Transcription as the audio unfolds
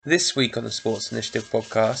This week on the Sports Initiative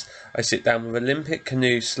podcast, I sit down with Olympic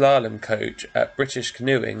canoe slalom coach at British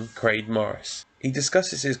Canoeing, Craig Morris. He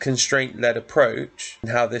discusses his constraint-led approach and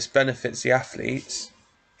how this benefits the athletes,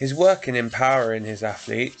 his work in empowering his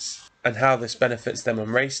athletes and how this benefits them on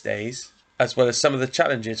race days, as well as some of the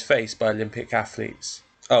challenges faced by Olympic athletes.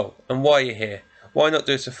 Oh, and why you're here. Why not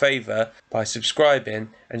do us a favour by subscribing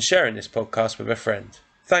and sharing this podcast with a friend?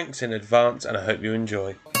 Thanks in advance, and I hope you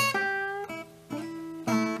enjoy.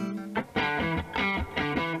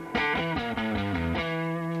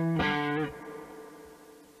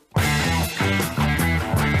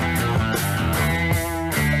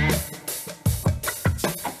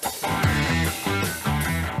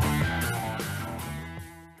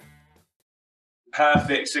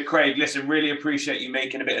 Perfect. So, Craig, listen, really appreciate you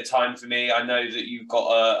making a bit of time for me. I know that you've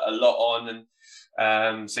got a lot on,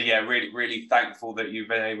 and really thankful that you've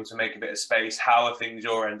been able to make a bit of space. How are things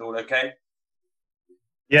your end? All okay?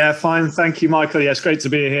 Yeah, fine. Thank you, Michael. Yeah, it's great to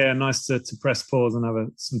be here. Nice to press pause and have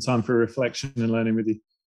some time for reflection and learning with you.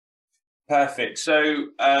 Perfect. So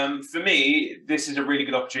for me, this is a really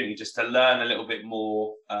good opportunity just to learn a little bit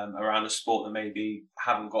more around a sport that maybe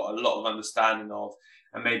haven't got a lot of understanding of,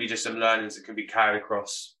 and maybe just some learnings that can be carried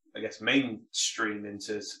across, I guess, mainstream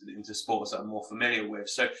into sports that I'm more familiar with.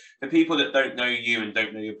 So the people that don't know you and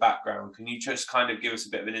don't know your background, can you just kind of give us a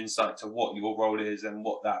bit of an insight to what your role is and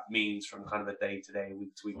what that means from kind of a day-to-day,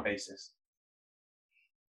 week-to-week basis?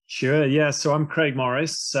 Sure. Yeah. So I'm Craig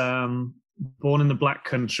Morris, born in the Black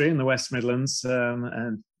Country in the West Midlands,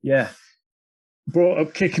 and brought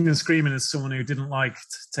up kicking and screaming as someone who didn't like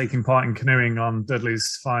taking part in canoeing on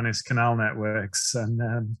Dudley's finest canal networks.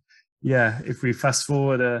 And if we fast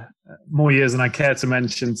forward more years than I care to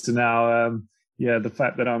mention to now, the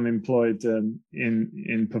fact that I'm employed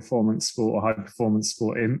in performance sport or high performance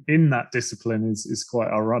sport in that discipline is quite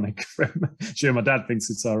ironic. Sure, my dad thinks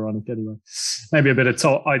it's ironic anyway. Maybe a bit of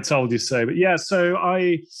I told you so. But yeah, so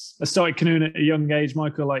I started canoeing at a young age,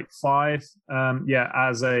 Michael, like 5.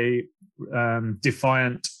 As a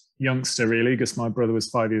defiant youngster, really, because my brother was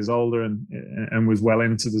 5 years older and was well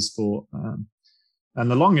into the sport. And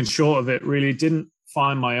the long and short of it, really didn't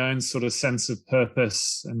find my own sort of sense of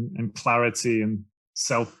purpose and clarity and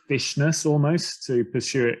selfishness almost to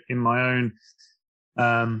pursue it in my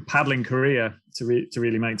own paddling career to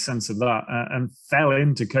really make sense of that, and fell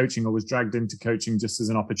into coaching, or was dragged into coaching just as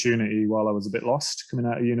an opportunity while I was a bit lost coming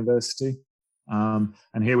out of university.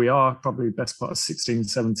 And here we are, probably the best part of 16,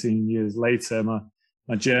 17 years later.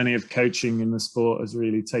 My journey of coaching in the sport has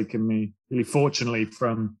really taken me, really fortunately,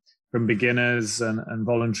 from beginners and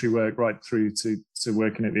voluntary work right through to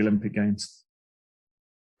working at the Olympic Games.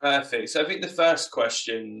 Perfect. So I think the first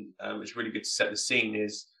question, which is really good to set the scene,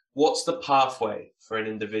 is what's the pathway for an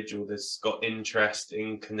individual that's got interest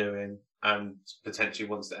in canoeing and potentially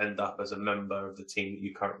wants to end up as a member of the team that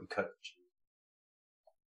you currently coach?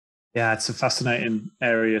 Yeah, it's a fascinating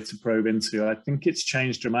area to probe into. I think it's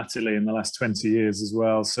changed dramatically in the last 20 years as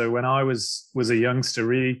well. So when I was a youngster,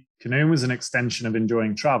 really, canoeing was an extension of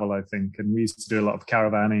enjoying travel, I think. And we used to do a lot of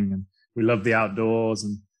caravanning, and we loved the outdoors.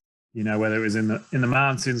 And, you know, whether it was in the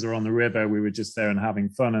mountains or on the river, we were just there and having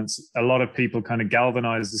fun. And a lot of people kind of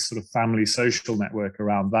galvanized this sort of family social network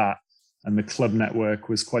around that. And the club network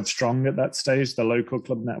was quite strong at that stage, the local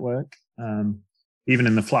club network. Even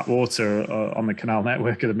in the flat water on the canal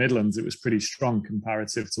network of the Midlands, it was pretty strong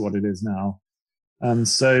comparative to what it is now. And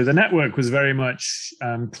so the network was very much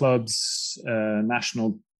clubs,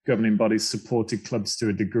 national governing bodies supported clubs to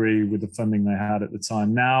a degree with the funding they had at the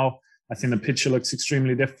time. Now, I think the picture looks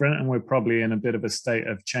extremely different, and we're probably in a bit of a state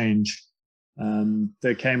of change.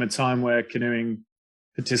 There came a time where canoeing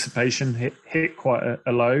participation hit quite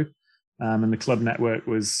a low. And the club network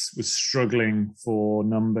was struggling for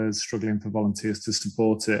numbers, struggling for volunteers to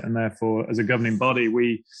support it. And therefore, as a governing body,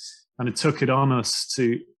 we kind of took it on us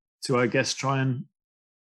to I guess, try and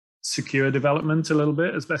secure development a little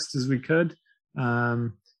bit as best as we could.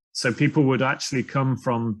 So people would actually come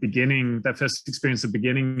from beginning, their first experience of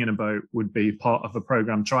beginning in a boat would be part of a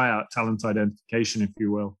program tryout, talent identification, if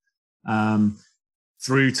you will.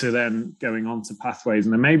 Through to then going on to pathways,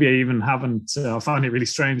 and then maybe even haven't. I find it really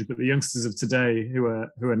strange, but the youngsters of today, who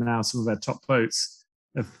are now some of their top boats,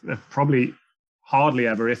 have probably hardly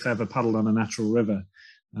ever, if ever, paddled on a natural river.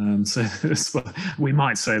 So we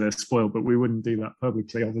might say they're spoiled, but we wouldn't do that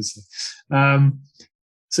publicly, obviously.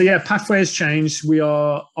 Pathway has changed. We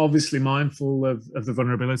are obviously mindful of the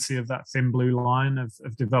vulnerability of that thin blue line of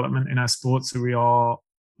development in our sport. So we are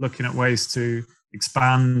looking at ways to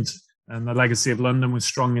expand. And the legacy of London was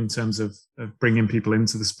strong in terms of bringing people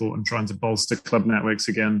into the sport and trying to bolster club networks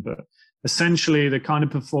again. But essentially the kind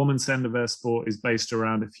of performance end of their sport is based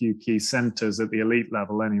around a few key centers at the elite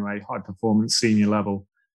level anyway, high performance senior level.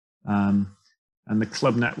 And the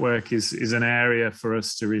club network is an area for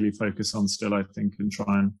us to really focus on still, I think, and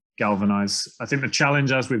try and galvanize. I think the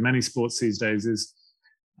challenge, as with many sports these days, is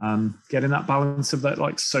getting that balance of that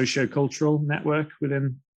like socio-cultural network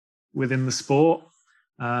within the sport.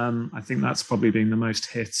 I think that's probably been the most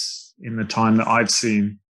hit in the time that I've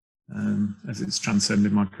seen as it's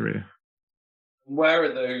transcended my career. Where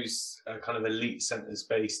are those kind of elite centres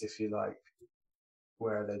based, if you like?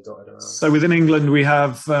 Where are they dotted around? So within England, we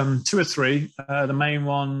have 2 or 3. The main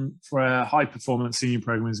one for a high performance senior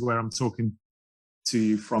program is where I'm talking to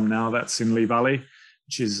you from now. That's in Lee Valley,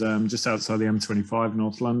 which is just outside the M25,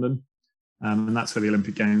 North London. And that's where the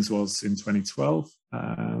Olympic Games was in 2012.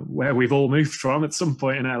 Where we've all moved from at some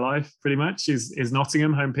point in our life, pretty much, is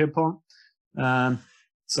Nottingham, home Pierpont.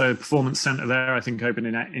 So Performance Centre there, I think, opened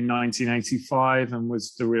in 1985 and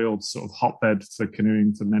was the real sort of hotbed for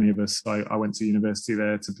canoeing for many of us. I went to university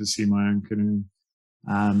there to pursue my own canoeing.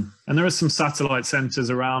 And there are some satellite centres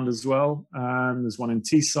around as well. There's one in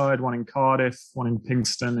Teesside, one in Cardiff, one in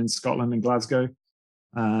Pinxton in Scotland and Glasgow.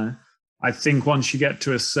 I think once you get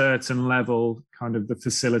to a certain level, kind of the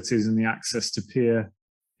facilities and the access to peer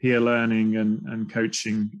learning and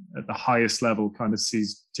coaching at the highest level kind of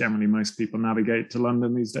sees generally most people navigate to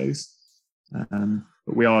London these days.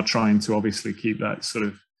 But we are trying to obviously keep that sort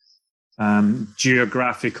of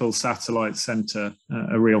geographical satellite centre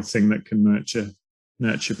a real thing that can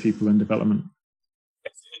nurture people and development.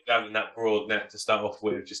 Having that broad net to start off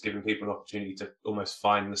with, just giving people an opportunity to almost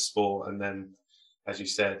find the sport, and then, as you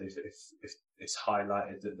said, if it's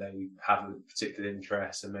highlighted that they have a particular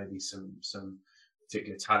interest and maybe some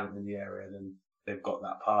particular talent in the area, then they've got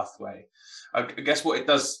that pathway. I guess what it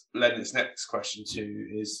does lend its next question to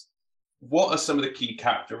is, what are some of the key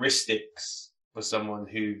characteristics for someone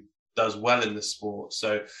who does well in the sport?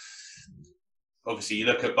 So obviously you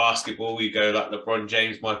look at basketball, you go like LeBron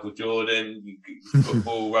James, Michael Jordan,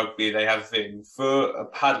 football, rugby, they have a thing. For a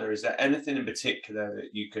paddler, is there anything in particular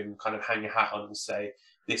that you can kind of hang your hat on and say,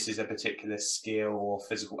 this is a particular skill or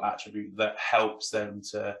physical attribute that helps them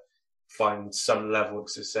to find some level of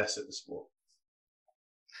success at the sport?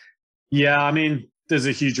 Yeah, I mean, there's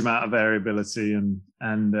a huge amount of variability, and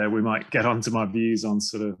we might get onto my views on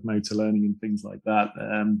sort of motor learning and things like that.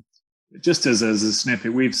 Just as a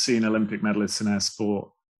snippet, we've seen Olympic medalists in our sport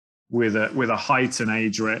with a height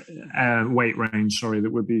and weight range,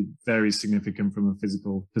 that would be very significant from a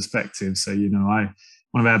physical perspective. So,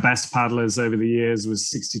 one of our best paddlers over the years was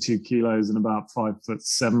 62 kilos and about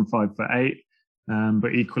 5'7", 5'8".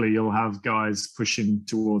 But equally, you'll have guys pushing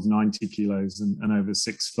towards 90 kilos and over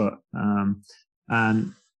 6 foot.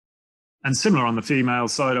 And similar on the female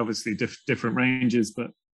side, obviously different ranges,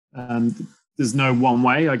 but there's no one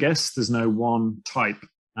way, I guess. There's no one type.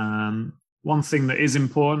 One thing that is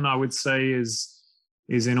important, I would say, is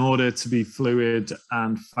in order to be fluid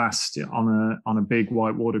and fast on a big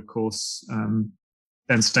whitewater course,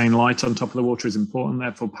 then staying light on top of the water is important.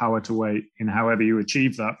 Therefore, power to weight, in however you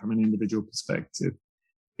achieve that from an individual perspective,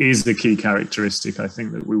 is the key characteristic. I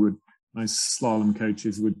think that most slalom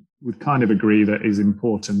coaches would kind of agree that is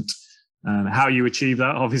important. How you achieve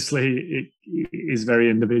that, obviously, it is very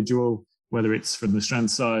individual, whether it's from the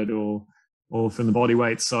strength side or from the body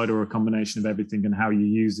weight side, or a combination of everything, and how you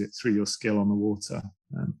use it through your skill on the water.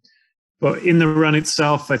 But in the run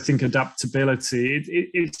itself, I think adaptability,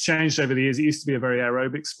 it's changed over the years. It used to be a very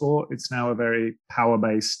aerobic sport. It's now a very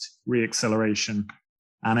power-based re-acceleration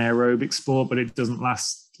anaerobic sport, but it doesn't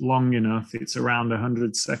last long enough. It's around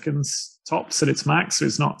 100 seconds tops at its max, so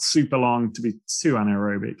it's not super long to be too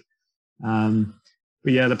anaerobic.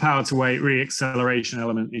 But yeah, the power to weight re-acceleration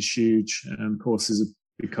element is huge. Courses have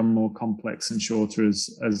become more complex and shorter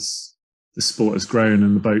as the sport has grown,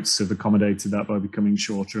 and the boats have accommodated that by becoming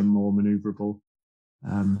shorter and more maneuverable.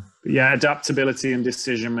 But yeah, adaptability and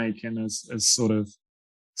decision making as sort of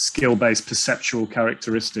skill-based perceptual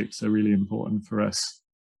characteristics are really important for us.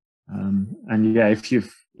 And yeah, if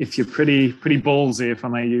you're pretty ballsy, if I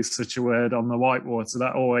may use such a word, on the whitewater,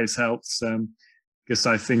 that always helps. Because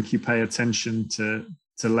I think you pay attention to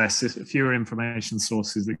fewer information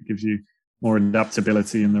sources, that gives you more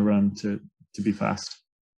adaptability in the run to be fast.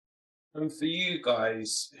 And for you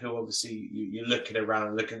guys, who obviously you're looking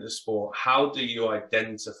around, looking at the sport, how do you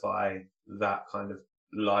identify that kind of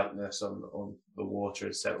lightness on the water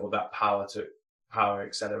itself, or that power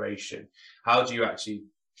acceleration? How do you actually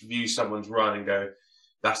view someone's run and go,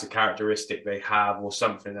 that's a characteristic they have, or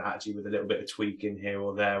something that actually with a little bit of tweak in here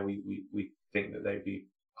or there, we think that they'd be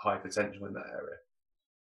high potential in that area?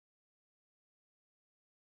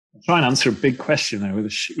 I'll try and answer a big question there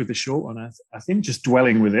with a short one. I think just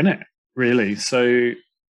dwelling within it, really. So,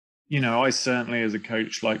 I certainly as a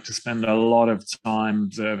coach like to spend a lot of time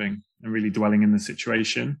observing and really dwelling in the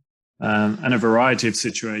situation, and a variety of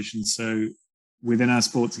situations. So within our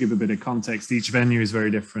sport, to give a bit of context, each venue is very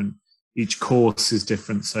different. Each course is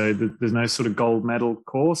different. So there's no sort of gold medal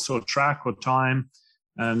course or track or time.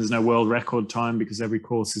 There's no world record time because every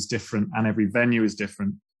course is different and every venue is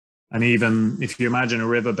different. And even if you imagine a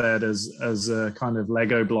riverbed as a kind of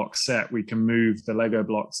Lego block set, we can move the Lego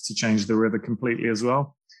blocks to change the river completely as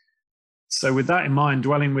well. So with that in mind,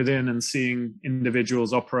 dwelling within and seeing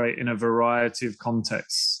individuals operate in a variety of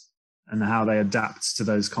contexts and how they adapt to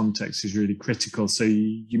those contexts is really critical. So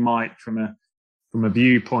you might, from a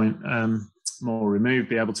viewpoint more removed,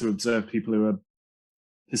 be able to observe people who are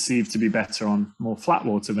perceived to be better on more flat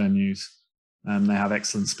water venues. They have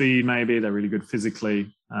excellent speed, maybe they're really good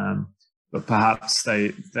physically, but perhaps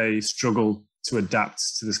they struggle to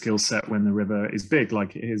adapt to the skill set when the river is big,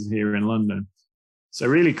 like it is here in London. So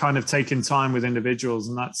really kind of taking time with individuals,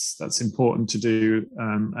 and that's important to do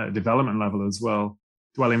at a development level as well,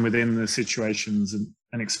 dwelling within the situations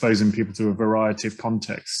and exposing people to a variety of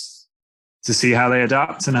contexts to see how they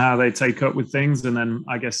adapt and how they take up with things, and then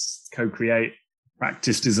I guess co-create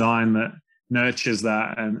practice design that nurtures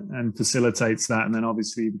that and facilitates that. And then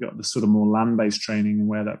obviously you've got the sort of more land-based training and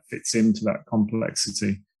where that fits into that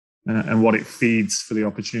complexity and what it feeds for the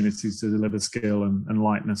opportunities to deliver skill and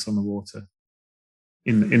lightness on the water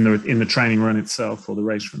in the training run itself or the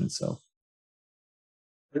race run itself.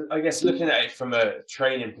 I guess looking at it from a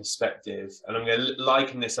training perspective, and I'm going to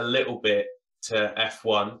liken this a little bit to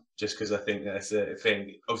F1, just because I think that's a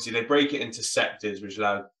thing. Obviously, they break it into sectors, which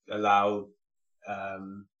allow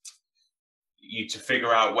you to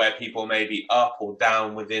figure out where people may be up or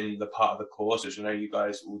down within the part of the course, which I know you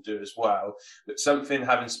guys will do as well. But something,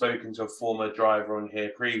 having spoken to a former driver on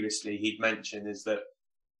here previously, he'd mentioned is that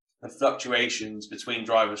the fluctuations between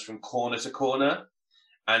drivers from corner to corner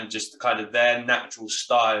and just kind of their natural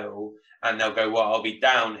style, and they'll go, well, I'll be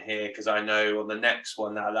down here because I know on the next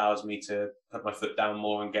one that allows me to put my foot down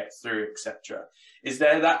more and get through, etc. Is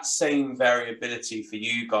there that same variability for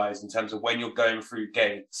you guys in terms of when you're going through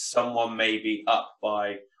gates, someone may be up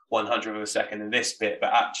by 100th of a second in this bit,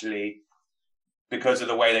 but actually because of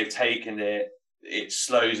the way they've taken it, it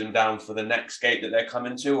slows them down for the next gate that they're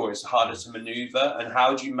coming to, or it's harder to maneuver? And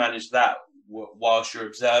how do you manage that whilst you're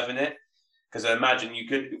observing it? Because I imagine you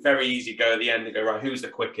could very easily go at the end and go, right, who's the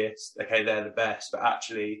quickest? Okay, they're the best. But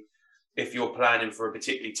actually, if you're planning for a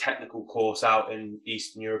particularly technical course out in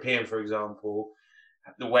Eastern European, for example,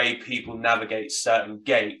 the way people navigate certain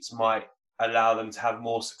gates might allow them to have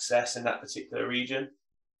more success in that particular region.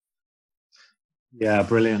 Yeah,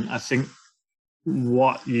 brilliant. I think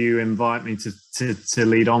what you invite me to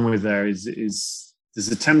lead on with there is there's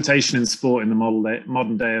a temptation in sport in the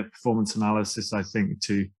modern day of performance analysis, I think,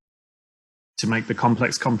 to make the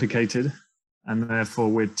complex complicated, and therefore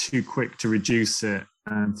we're too quick to reduce it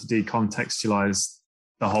and to decontextualize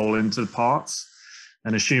the whole into the parts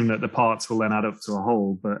and assume that the parts will then add up to a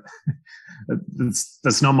whole. But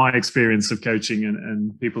that's not my experience of coaching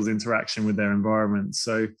and people's interaction with their environment.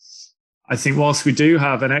 So I think whilst we do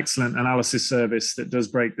have an excellent analysis service that does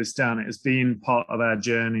break this down, it has been part of our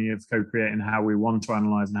journey of co-creating how we want to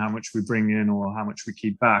analyze and how much we bring in or how much we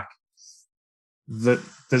keep back. The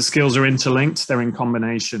skills are interlinked, they're in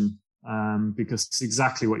combination, because it's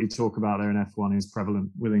exactly what you talk about there in F1 is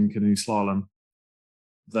prevalent within canoe slalom.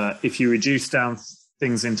 That if you reduce down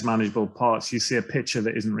things into manageable parts, you see a picture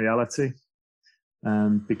that isn't reality,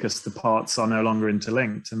 because the parts are no longer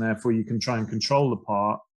interlinked, and therefore you can try and control the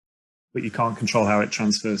part, but you can't control how it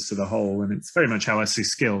transfers to the whole. And it's very much how I see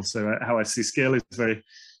skill. So how I see skill is very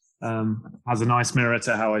has a nice mirror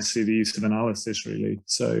to how I see the use of analysis, really.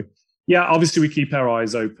 So yeah, obviously we keep our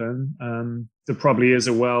eyes open. There probably is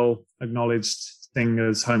a well-acknowledged thing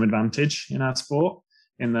as home advantage in our sport,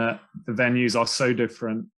 in that the venues are so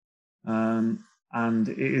different. And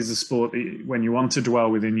it is a sport that when you want to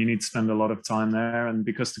dwell within, you need to spend a lot of time there. And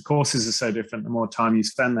because the courses are so different, the more time you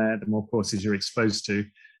spend there, the more courses you're exposed to.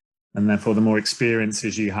 And therefore, the more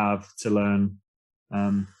experiences you have to learn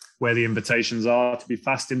where the invitations are to be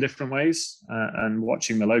fast in different ways. And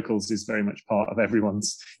watching the locals is very much part of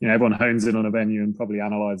everyone's, everyone hones in on a venue and probably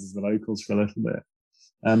analyzes the locals for a little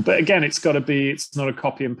bit. But again, it's not a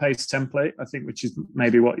copy and paste template, I think, which is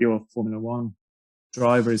maybe what your Formula One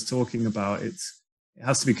driver is talking about. It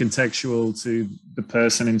has to be contextual to the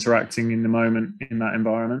person interacting in the moment in that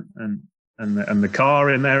environment, and the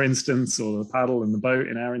car in their instance, or the paddle and the boat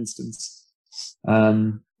in our instance.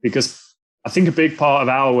 Because I think a big part of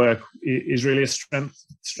our work is really a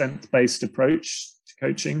strength-based approach to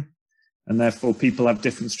coaching. And therefore, people have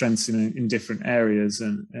different strengths in different areas.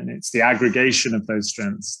 And it's the aggregation of those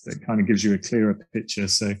strengths that kind of gives you a clearer picture.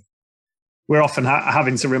 So we're often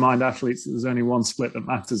having to remind athletes that there's only one split that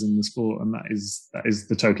matters in the sport, and that is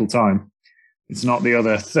the total time. It's not the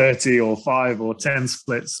other 30 or 5 or 10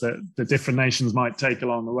 splits that the different nations might take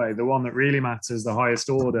along the way. The one that really matters, the highest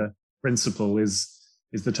order principle, is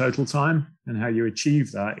the total time. And how you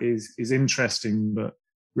achieve that is interesting, but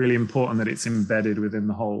really important that it's embedded within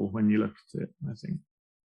the whole when you look at it, I think.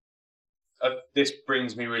 This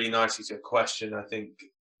brings me really nicely to a question I think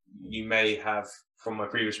you may have, from my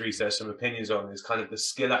previous research, some opinions on, is kind of the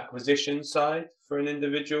skill acquisition side for an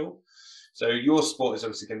individual. So your sport is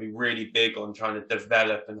obviously going to be really big on trying to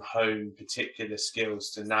develop and hone particular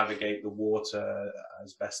skills to navigate the water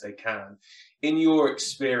as best they can. In your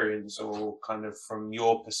experience, or kind of from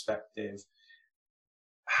your perspective,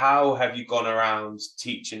 how have you gone around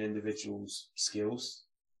teaching individuals skills?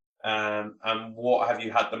 And what have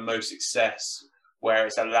you had the most success where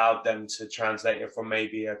it's allowed them to translate it from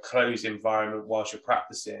maybe a closed environment whilst you're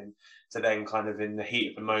practicing to then kind of in the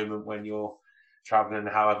heat of the moment when you're traveling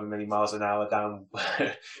however many miles an hour down,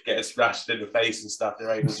 getting splashed in the face and stuff,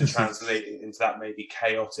 they're able to translate it into that maybe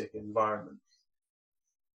chaotic environment?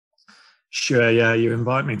 Sure, yeah, you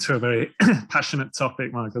invite me to a very passionate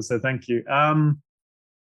topic, Michael, so thank you.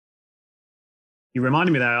 You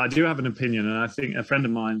reminded me there, I do have an opinion, and I think a friend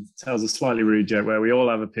of mine tells a slightly rude joke where we all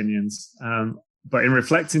have opinions. But in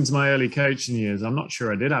reflecting to my early coaching years, I'm not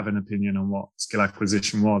sure I did have an opinion on what skill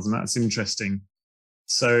acquisition was, and that's interesting.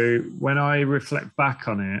 So when I reflect back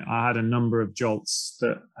on it, I had a number of jolts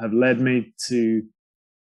that have led me to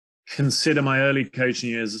consider my early coaching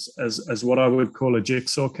years as what I would call a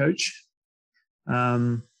jigsaw coach.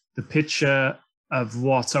 The picture of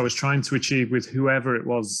what I was trying to achieve with whoever it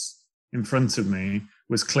was in front of me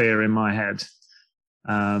was clear in my head.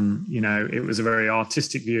 It was a very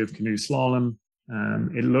artistic view of canoe slalom.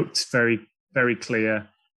 It looked very, very clear,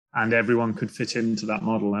 and everyone could fit into that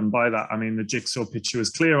model. And by that, I mean the jigsaw picture was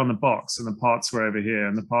clear on the box, and the parts were over here,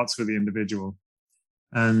 and the parts were the individual.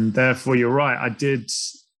 And therefore, you're right, I did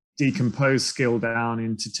decompose skill down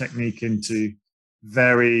into technique, into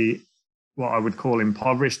very, what I would call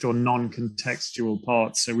impoverished or non-contextual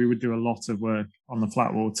parts. So we would do a lot of work on the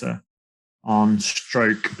flat water, on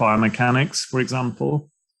stroke biomechanics, for example,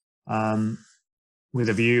 with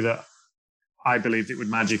a view that I believed it would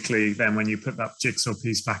magically, then when you put that jigsaw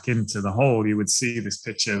piece back into the hole, you would see this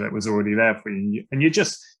picture that was already there for you. And you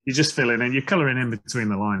just fill in and you're coloring in between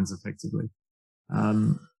the lines effectively.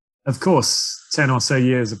 Of course, 10 or so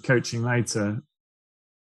years of coaching later,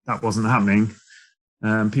 that wasn't happening.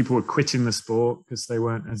 People were quitting the sport because they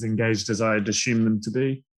weren't as engaged as I had assumed them to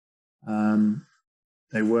be.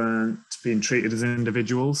 They weren't being treated as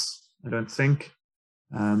individuals, I don't think,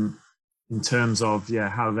 in terms of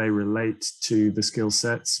how they relate to the skill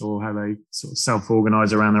sets or how they sort of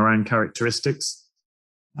self-organize around their own characteristics.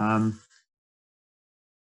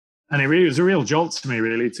 And it really was a real jolt to me,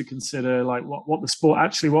 really, to consider like what the sport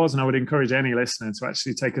actually was. And I would encourage any listener to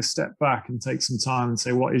actually take a step back and take some time and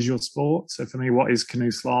say, what is your sport? So for me, what is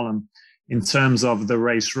canoe slalom in terms of the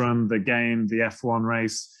race run, the game, the F1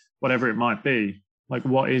 race, whatever it might be? Like,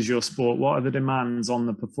 what is your sport? What are the demands on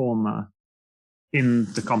the performer in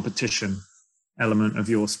the competition element of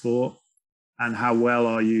your sport? And how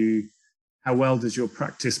well does your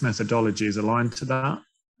practice methodologies align to that?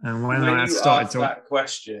 And when you asked that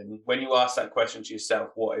question to yourself,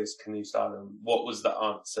 what is canoe slalom? What was the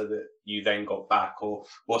answer that you then got back, or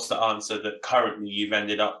what's the answer that currently you've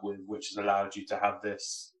ended up with, which has allowed you to have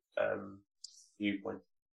this viewpoint?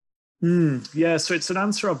 So it's an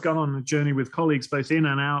answer I've gone on a journey with colleagues both in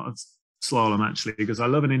and out of slalom, actually, because I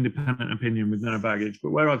love an independent opinion with no baggage.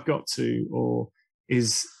 But where I've got to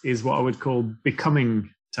is what I would call becoming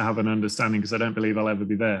to have an understanding, because I don't believe I'll ever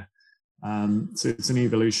be there. So it's an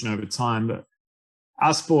evolution over time. But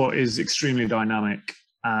our sport is extremely dynamic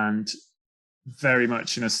and very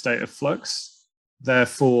much in a state of flux.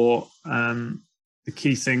 Therefore, the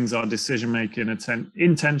key things are decision-making,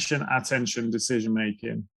 intention, attention,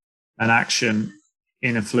 decision-making, and action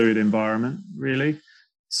in a fluid environment, really.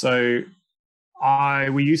 So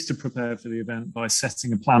we used to prepare for the event by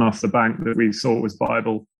setting a plan off the bank that we thought was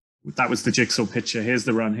viable. That was the jigsaw picture. Here's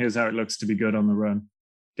the run. Here's how it looks to be good on the run.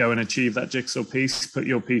 Go and achieve that jigsaw piece. Put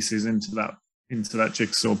your pieces into that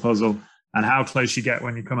jigsaw puzzle. And how close you get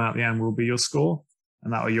when you come out the end will be your score.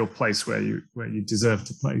 And that will be your place where you deserve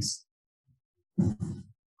to place.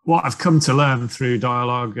 What I've come to learn through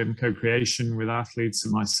dialogue and co-creation with athletes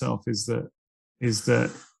and myself is that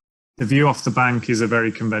the view off the bank is a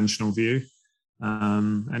very conventional view,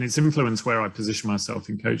 and it's influenced where I position myself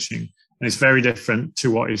in coaching. And it's very different to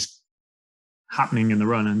what is happening in the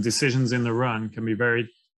run. And decisions in the run can be very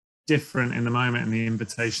different in the moment, and the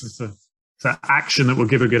invitations for action that will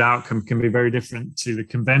give a good outcome can be very different to the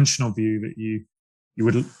conventional view that you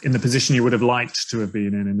would, in the position you would have liked to have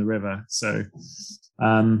been in the river. So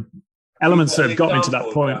elements that have got me to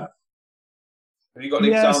that point. Have you got an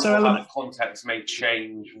example of how the context may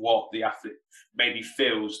change what the athlete maybe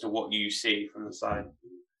feels to what you see from the side?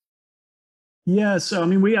 Yeah, so I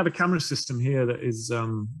mean, we have a camera system here that is,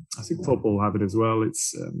 I think football have it as well.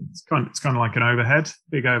 It's kind of like an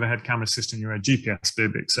big overhead camera system. You're a GPS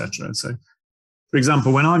bib, etc. So, for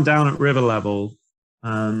example, when I'm down at river level,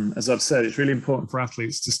 as I've said, it's really important for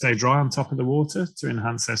athletes to stay dry on top of the water to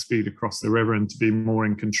enhance their speed across the river and to be more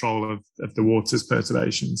in control of the water's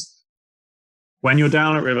perturbations. When you're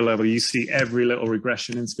down at river level, you see every little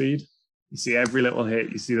regression in speed. You see every little hit.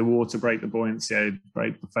 You see the water break the buoyancy,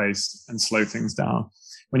 break the face, and slow things down.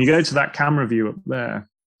 When you go to that camera view up there,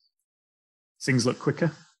 things look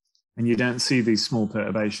quicker, and you don't see these small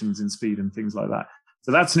perturbations in speed and things like that.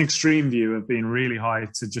 So that's an extreme view of being really high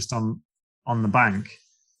to just on the bank.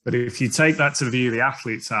 But if you take that to the view the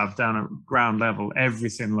athletes have down at ground level,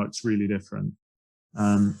 everything looks really different.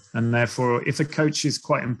 And therefore, if a coach is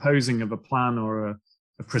quite imposing of a plan or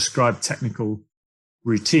a prescribed technical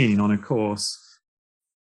routine on a course,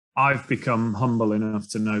 I've become humble enough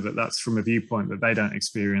to know that that's from a viewpoint that they don't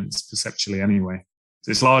experience perceptually anyway.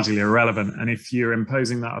 So it's largely irrelevant. And if you're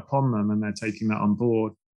imposing that upon them and they're taking that on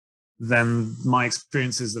board, then my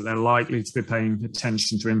experience is that they're likely to be paying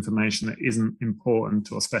attention to information that isn't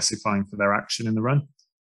important or specifying for their action in the run.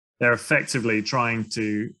 They're effectively trying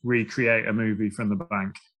to recreate a movie from the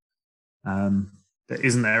bank that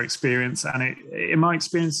isn't their experience. And in my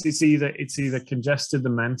experience, it's either congested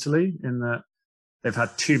them mentally in that they've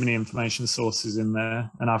had too many information sources in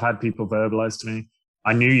there. And I've had people verbalize to me,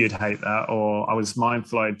 I knew you'd hate that, or I was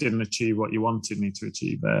mindful I didn't achieve what you wanted me to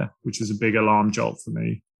achieve there, which was a big alarm jolt for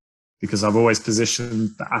me, because I've always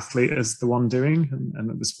positioned the athlete as the one doing and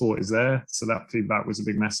that the sport is there. So that feedback was a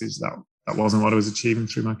big message that wasn't what I was achieving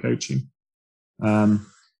through my coaching.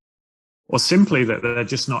 Or simply that they're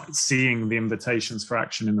just not seeing the invitations for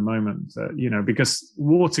action in the moment. Because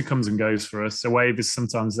water comes and goes for us. A wave is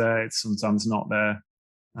sometimes there, it's sometimes not there.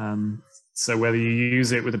 So whether you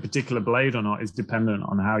use it with a particular blade or not is dependent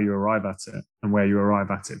on how you arrive at it and where you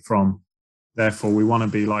arrive at it from. Therefore, we want to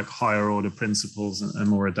be like higher order principles and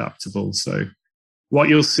more adaptable. So what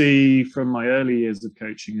you'll see from my early years of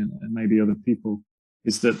coaching and maybe other people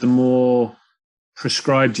is that the more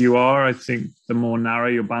prescribed you are, I think the more narrow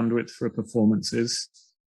your bandwidth for a performance is.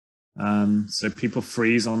 So people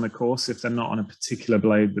freeze on the course if they're not on a particular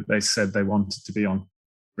blade that they said they wanted to be on.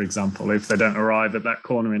 For example, if they don't arrive at that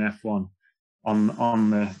corner in F1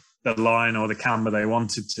 on the line or the camber they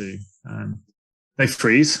wanted to, they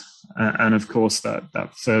freeze. And of course, that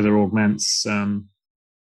further augments time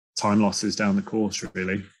losses down the course,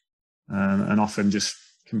 really, and often just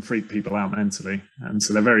can freak people out mentally. And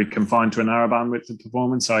so they're very confined to a narrow bandwidth of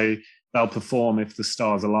performance. They'll perform if the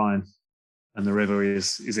stars align and the river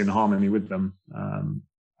is in harmony with them.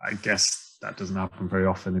 I guess that doesn't happen very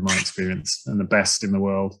often in my experience. And the best in the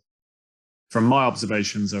world, from my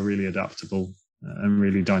observations, are really adaptable and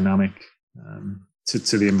really dynamic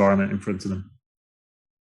to the environment in front of them.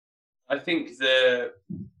 I think the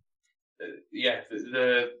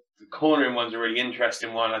cornering one's a really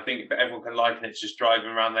interesting one. I think everyone can liken it to just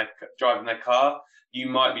driving their car. You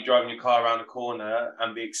might be driving your car around a corner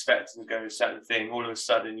and be expecting to go a certain thing. All of a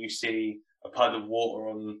sudden, you see a puddle of water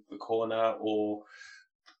on the corner, or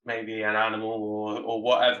maybe an animal, or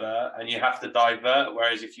whatever, and you have to divert.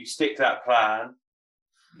 Whereas if you stick to that plan,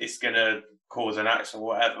 it's going to cause an accident or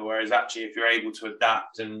whatever. Whereas actually, if you're able to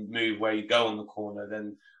adapt and move where you go on the corner,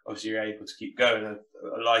 then obviously you're able to keep going.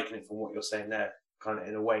 I liken it from what you're saying there, kind of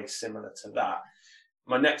in a way similar to that.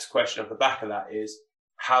 My next question off the back of that is,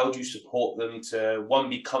 how do you support them to, one,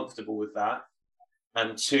 be comfortable with that,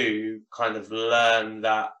 and two, kind of learn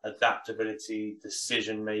that adaptability,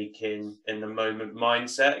 decision-making in the moment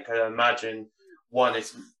mindset? Because I imagine, one,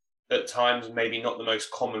 it's at times maybe not the most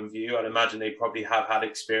common view. I'd imagine they probably have had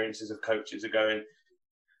experiences of coaches are going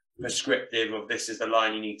prescriptive of, this is the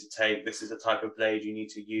line you need to take, this is the type of blade you need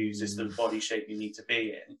to use, this is the body shape you need to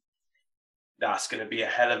be in. That's going to be a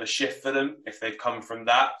hell of a shift for them if they've come from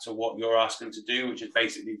that to what you're asking them to do, which is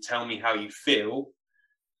basically tell me how you feel,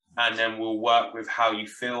 and then we'll work with how you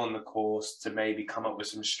feel on the course to maybe come up with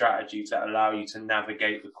some strategies that allow you to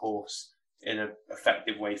navigate the course in an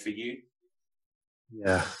effective way for you.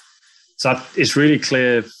 Yeah. So it's really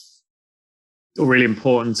clear or really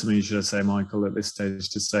important to me, should I say, Michael, at this stage,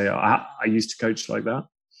 to say I used to coach like that.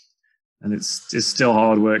 And it's still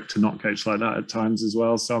hard work to not coach like that at times as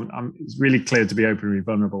well. So it's really clear to be openly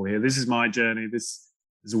vulnerable here. This is my journey. This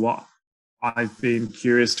is what I've been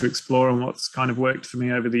curious to explore and what's kind of worked for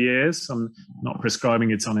me over the years. I'm not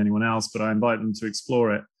prescribing it on anyone else, but I invite them to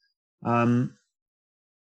explore it.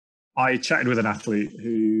 I chatted with an athlete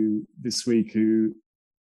this week who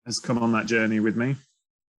has come on that journey with me.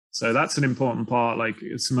 So that's an important part, like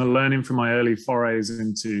some learning from my early forays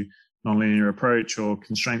into nonlinear approach or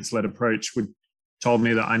constraints-led approach told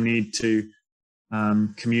me that I need to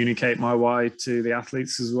communicate my why to the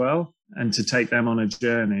athletes as well, and to take them on a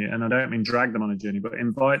journey. And I don't mean drag them on a journey, but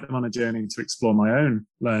invite them on a journey to explore my own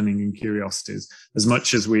learning and curiosities as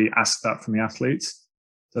much as we ask that from the athletes.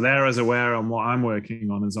 So they're as aware on what I'm working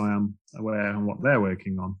on as I am aware on what they're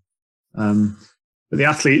working on. But the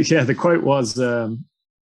athlete, the quote was,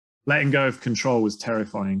 letting go of control was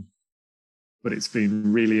terrifying, but it's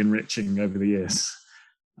been really enriching over the years.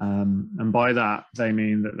 And by that, they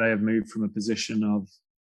mean that they have moved from a position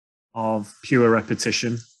of pure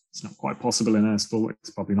repetition. It's not quite possible in our sport.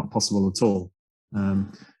 It's probably not possible at all.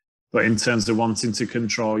 But in terms of wanting to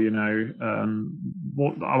control,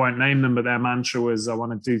 what I won't name them, but their mantra was, I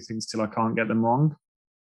want to do things till I can't get them wrong.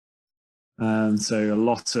 So a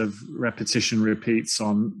lot of repetition repeats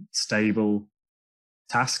on stable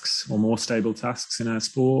tasks or more stable tasks in our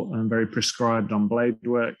sport, and very prescribed on blade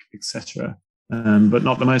work, etc. But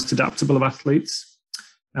not the most adaptable of athletes.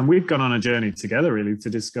 And we've gone on a journey together really to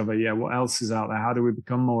discover, what else is out there? How do we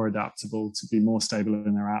become more adaptable to be more stable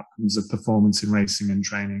in our outcomes of performance in racing and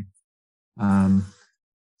training?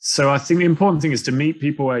 So I think the important thing is to meet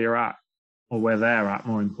people where you're at, or where they're at,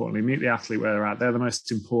 more importantly. Meet the athlete where they're at. They're the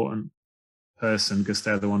most important person because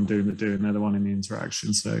they're the one doing the doing. They're the one in the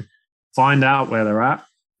interaction. So find out where they're at.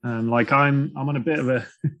 And like I'm on a bit of a,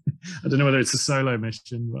 I don't know whether it's a solo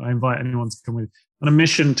mission, but I invite anyone to come with, on a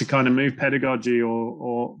mission to kind of move pedagogy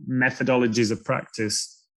or methodologies of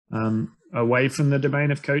practice away from the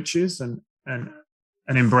domain of coaches and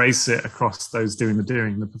embrace it across those doing the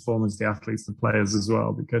doing, the performers, the athletes, the players as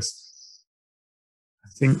well, because I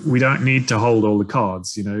think we don't need to hold all the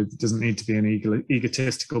cards. It doesn't need to be an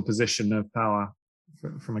egotistical position of power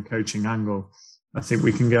from a coaching angle. I think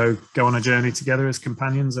we can go on a journey together as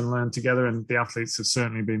companions and learn together. And the athletes have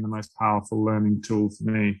certainly been the most powerful learning tool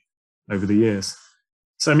for me over the years.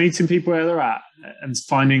 So meeting people where they're at and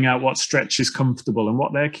finding out what stretch is comfortable and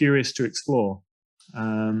what they're curious to explore,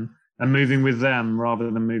 and moving with them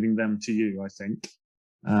rather than moving them to you, I think,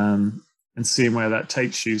 and seeing where that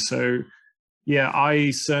takes you. So,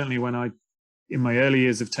 I certainly, in my early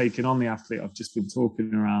years of taking on the athlete I've just been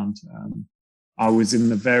talking around, I was in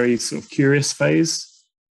the very sort of curious phase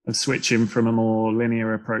of switching from a more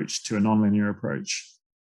linear approach to a non-linear approach.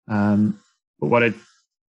 But what I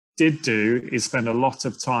did do is spend a lot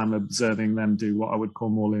of time observing them do what I would call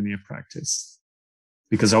more linear practice,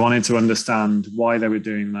 because I wanted to understand why they were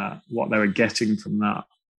doing that, what they were getting from that,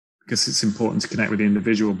 because it's important to connect with the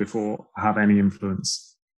individual before I have any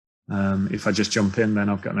influence. If I just jump in, then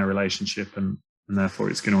I've got no relationship, and therefore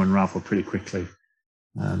it's going to unravel pretty quickly.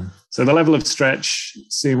 So the level of stretch,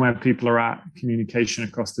 seeing where people are at, communication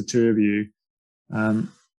across the two of you, and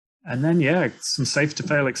then some safe to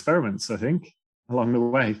fail experiments, I think, along the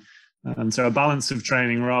way. And so a balance of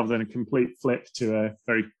training rather than a complete flip to a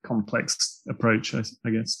very complex approach, I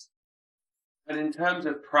guess. And in terms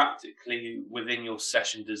of practically within your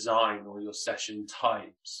session design or your session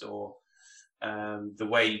types, or the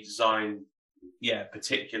way you design,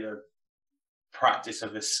 particular practice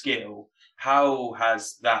of a skill, how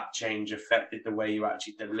has that change affected the way you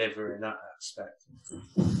actually deliver in that aspect?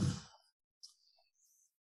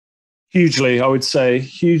 Hugely, I would say.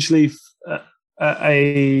 Hugely.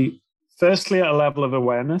 Firstly, at a level of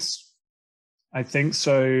awareness, I think.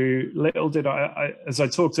 So little did I as I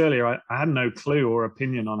talked earlier, I had no clue or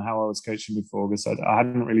opinion on how I was coaching before, because I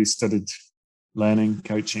hadn't really studied learning,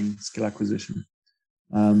 coaching, skill acquisition.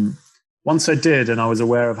 Once I did, and I was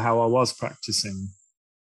aware of how I was practicing,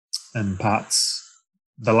 and perhaps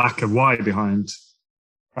the lack of why behind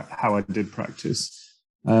how I did practice,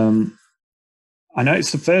 I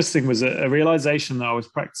noticed the first thing was a realization that I was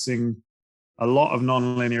practicing a lot of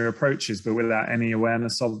non-linear approaches, but without any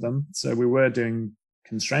awareness of them. So we were doing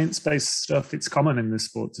constraints-based stuff. It's common in this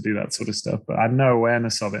sport to do that sort of stuff, but I had no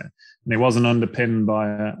awareness of it. And it wasn't underpinned by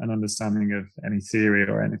an understanding of any theory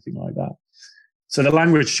or anything like that. So the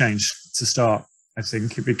language changed to start. I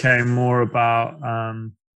think it became more about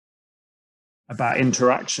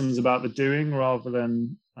interactions, about the doing, rather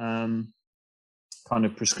than kind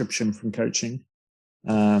of prescription from coaching.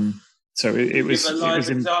 So it was. Give a live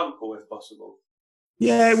example, if possible.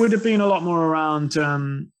 Yeah, it would have been a lot more around.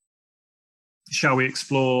 Shall we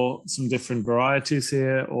explore some different varieties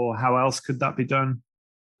here, or how else could that be done,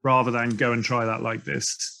 rather than go and try that like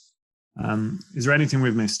this? Is there anything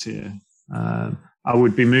we've missed here? I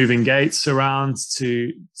would be moving gates around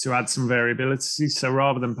to add some variability. So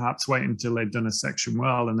rather than perhaps waiting until they'd done a section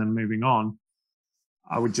well and then moving on,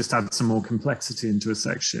 I would just add some more complexity into a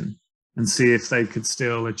section and see if they could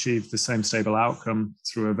still achieve the same stable outcome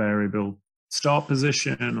through a variable start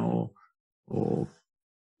position, or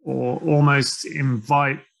almost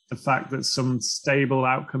invite the fact that some stable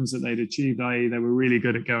outcomes that they'd achieved, i.e. they were really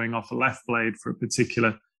good at going off a left blade for a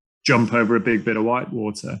particular jump over a big bit of white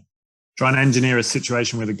water. Try and engineer a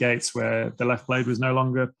situation with the gates where the left blade was no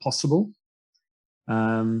longer possible.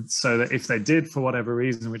 So that if they did, for whatever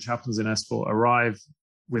reason, which happens in S-Sport, arrive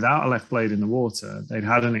without a left blade in the water, they'd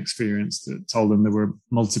had an experience that told them there were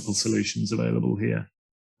multiple solutions available here.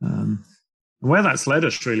 And where that's led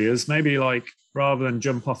us really is maybe like, rather than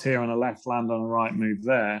jump off here on a left, land on a right, move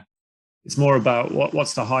there, it's more about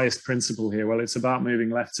what's the highest principle here? Well, it's about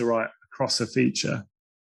moving left to right across a feature.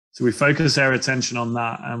 So we focus our attention on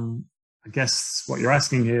that. And I guess what you're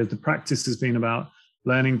asking here, the practice has been about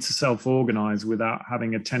learning to self-organize without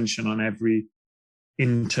having attention on every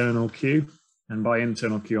internal cue. And by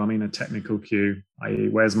internal cue, I mean a technical cue, i.e.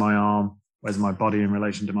 where's my arm? Where's my body in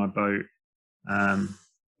relation to my boat?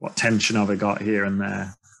 What tension have I got here and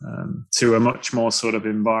there? To a much more sort of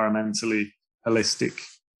environmentally holistic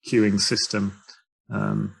cueing system.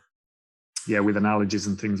 With analogies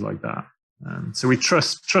and things like that. So we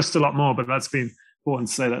trust a lot more, but that's been important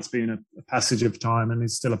to say. That's been a passage of time, and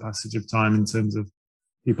it's still a passage of time in terms of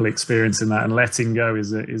people experiencing that, and letting go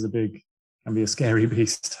can be a scary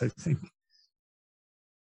beast, I think.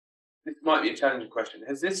 This might be a challenging question.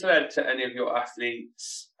 Has this led to any of your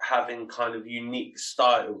athletes having kind of unique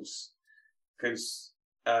styles? Because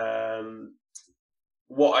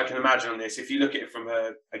what I can imagine on this, if you look at it from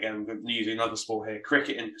again, using another sport here,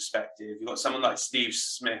 cricket in perspective, you've got someone like Steve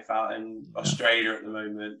Smith out in Australia at the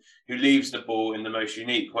moment, who leaves the ball in the most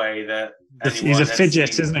unique way that he's a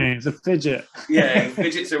fidget, isn't he? He's a fidget. Yeah, he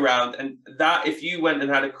fidgets around. And that, if you went and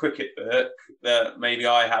had a cricket book that maybe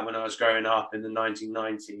I had when I was growing up in the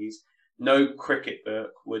 1990s, no cricket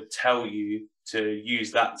book would tell you to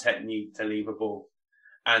use that technique to leave a ball.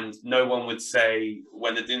 And no one would say,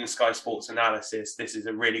 when they're doing the Sky Sports analysis, this is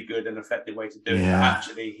a really good and effective way to do it. But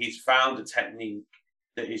actually, he's found a technique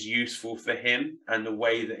that is useful for him and the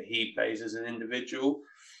way that he plays as an individual.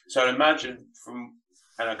 So I'd imagine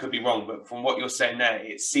and I could be wrong, but from what you're saying there,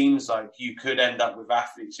 it seems like you could end up with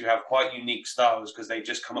athletes who have quite unique styles because they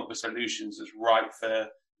just come up with solutions that's right for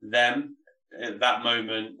them at that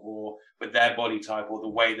moment, or with their body type, or the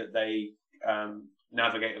way that they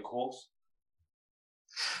navigate a course.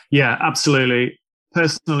 Yeah, absolutely.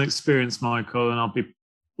 Personal experience, Michael, and I'll be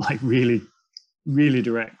like really, really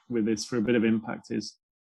direct with this for a bit of impact, is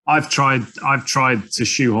I've tried to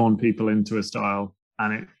shoehorn people into a style,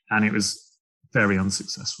 and it was very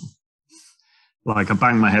unsuccessful. Like, I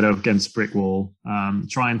banged my head up against a brick wall,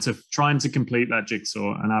 trying to complete that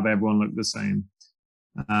jigsaw and have everyone look the same.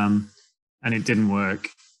 And it didn't work.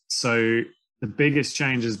 So the biggest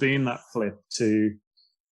change has been that flip to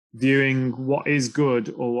viewing what is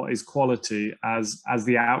good or what is quality as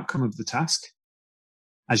the outcome of the task.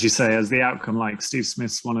 As you say, as the outcome, like Steve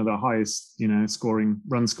Smith's one of the highest, scoring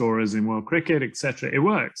run scorers in world cricket, etc. It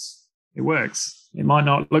works. It might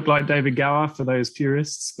not look like David Gower for those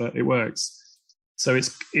purists, but it works. So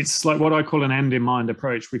it's like what I call an end in mind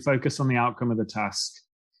approach. We focus on the outcome of the task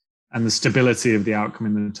and the stability of the outcome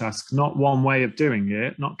in the task, not one way of doing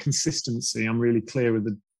it, not consistency. I'm really clear with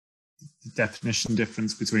the definition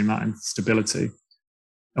difference between that and stability.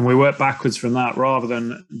 And we work backwards from that, rather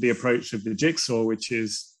than the approach of the jigsaw, which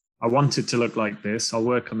is, I want it to look like this. I'll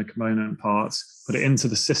work on the component parts, put it into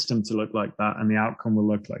the system to look like that, and the outcome will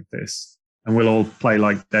look like this. And we'll all play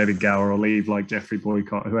like David Gower or leave like Jeffrey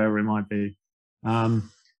Boycott, whoever it might be.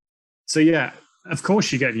 So yeah, of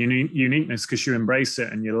course you get uniqueness because you embrace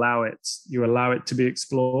it and you allow it to be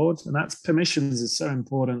explored. And that's permissions is so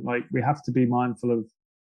important. Like, we have to be mindful of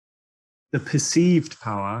the perceived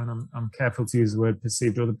power, and I'm careful to use the word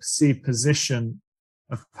perceived, or the perceived position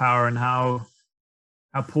of power, and how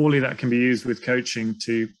poorly that can be used with coaching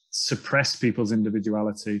to suppress people's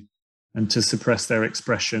individuality and to suppress their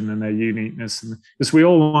expression and their uniqueness. And because we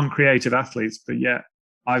all want creative athletes, but yet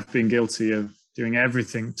I've been guilty of doing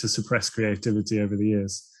everything to suppress creativity over the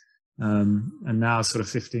years. And now, sort of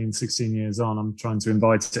 15, 16 years on, I'm trying to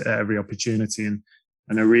invite it at every opportunity and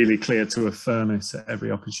and are really clear to affirm it at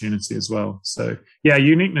every opportunity as well. So yeah,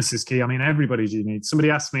 uniqueness is key. I mean, everybody's unique. Somebody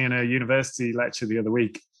asked me in a university lecture the other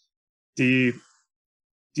week, do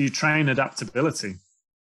you train adaptability?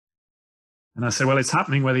 And I said, well, it's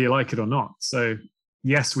happening whether you like it or not. So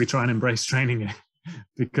yes, we try and embrace training it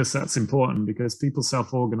because that's important, because people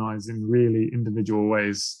self-organize in really individual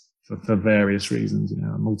ways for various reasons, a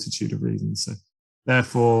multitude of reasons. So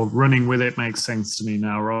therefore, running with it makes sense to me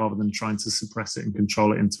now, rather than trying to suppress it and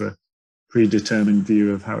control it into a predetermined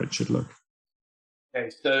view of how it should look.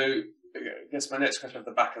 Okay, so I guess my next question off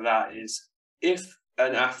the back of that is, if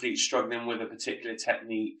an athlete's struggling with a particular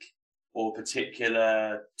technique or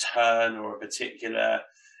particular turn or a particular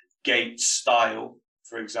gait style,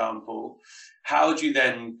 for example, how do you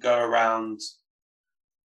then go around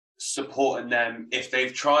supporting them if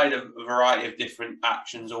they've tried a variety of different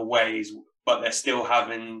actions or ways, but they're still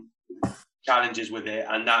having challenges with it,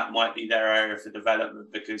 and that might be their area for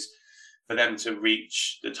development, because for them to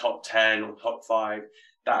reach the top 10 or top 5,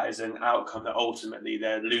 that is an outcome that ultimately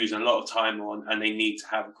they're losing a lot of time on, and they need to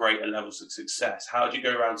have greater levels of success. How do you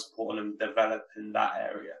go around supporting them develop in that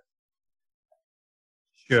area?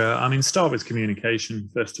 Sure. I mean, start with communication,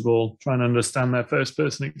 first of all, try and understand their first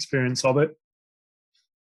person experience of it.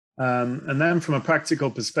 And then from a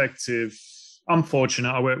practical perspective, I'm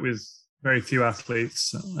fortunate. I work with very few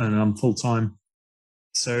athletes and I'm full-time.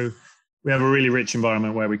 So we have a really rich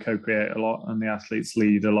environment where we co-create a lot and the athletes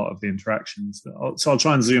lead a lot of the interactions. So I'll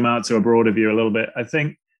try and zoom out to a broader view a little bit. I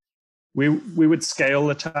think we would scale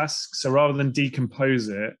the task. So rather than decompose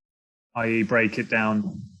it, i.e. break it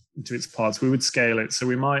down into its parts, we would scale it. So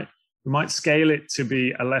we might scale it to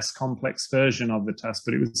be a less complex version of the task,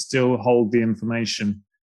 but it would still hold the information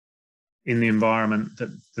in the environment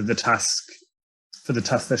that the task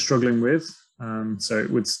they're struggling with. So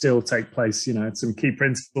it would still take place, some key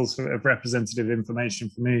principles of representative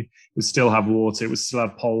information for me. It would still have water, it would still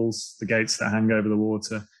have poles, the gates that hang over the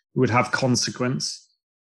water. It would have consequence,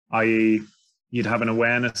 i.e. you'd have an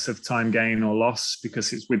awareness of time gain or loss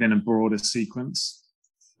because it's within a broader sequence.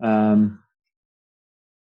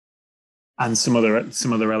 And some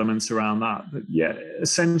other elements around that. But yeah,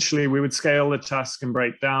 essentially we would scale the task and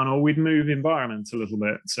break down, or we'd move environment a little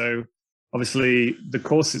bit. So obviously the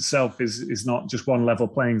course itself is not just one level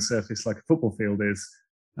playing surface like a football field is.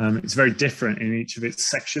 It's very different in each of its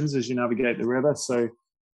sections as you navigate the river. So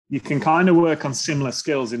you can kind of work on similar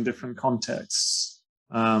skills in different contexts.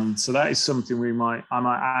 So that is something I might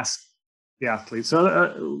ask the athletes.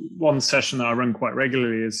 So one session that I run quite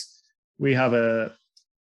regularly is we have a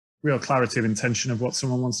real clarity of intention of what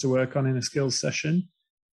someone wants to work on in a skills session.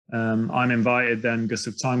 I'm invited then, because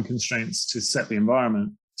of time constraints, to set the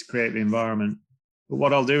environment, to create the environment. But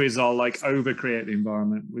what I'll do is I'll over-create the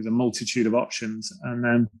environment with a multitude of options. And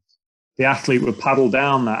then the athlete will paddle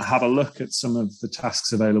down that, have a look at some of the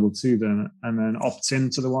tasks available to them, and then opt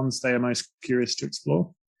into the ones they are most curious to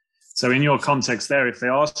explore. So in your context there, if they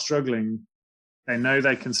are struggling, they know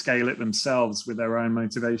they can scale it themselves with their own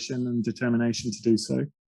motivation and determination to do so.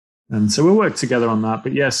 And so we'll work together on that.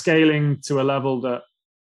 But yeah, scaling to a level that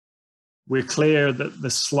we're clear that the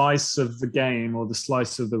slice of the game or the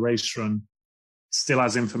slice of the race run still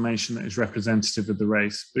has information that is representative of the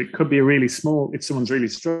race. But it could be a really small, if someone's really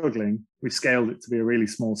struggling, we've scaled it to be a really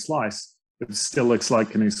small slice, but it still looks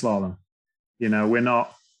like canoe slalom.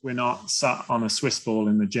 We're not sat on a Swiss ball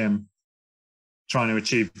in the gym trying to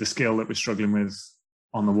achieve the skill that we're struggling with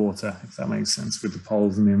on the water, if that makes sense, with the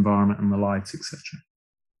poles and the environment and the light, etc.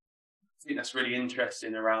 I think that's really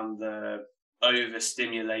interesting around the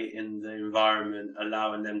overstimulating the environment,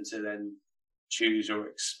 allowing them to then choose or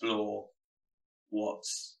explore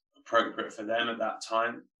what's appropriate for them at that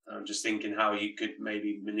time. I'm just thinking how you could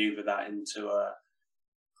maybe maneuver that into a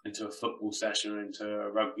football session or into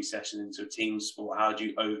a rugby session, into a team sport. How do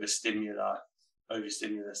you overstimulate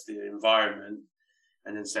the environment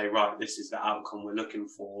and then say, right, this is the outcome we're looking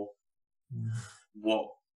for. What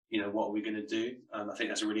are we going to do? I think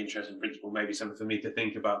that's a really interesting principle, maybe something for me to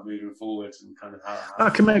think about moving forward, and kind of how I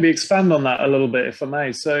can maybe expand on that a little bit, if I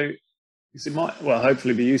may. So it might,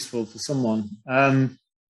 hopefully be useful for someone. So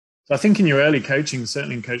I think in your early coaching,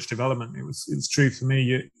 certainly in coach development, it's true for me.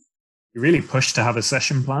 You really push to have a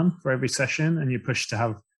session plan for every session, and you push to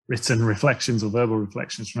have written reflections or verbal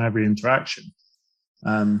reflections from every interaction.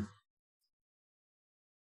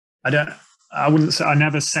 I wouldn't say I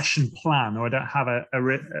never session plan, or I don't have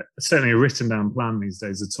certainly a written down plan these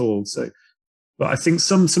days at all. So, but I think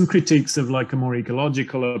some critiques of like a more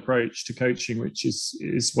ecological approach to coaching, which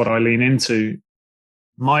is what I lean into,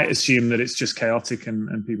 might assume that it's just chaotic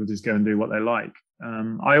and people just go and do what they like.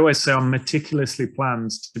 I always say I'm meticulously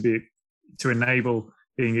planned to enable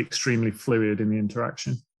being extremely fluid in the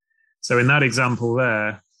interaction. So in that example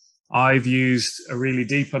there, I've used a really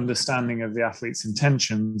deep understanding of the athlete's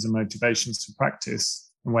intentions and motivations to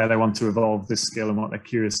practice and where they want to evolve this skill and what they're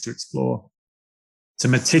curious to explore, to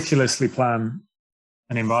meticulously plan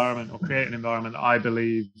an environment or create an environment that I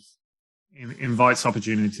believe invites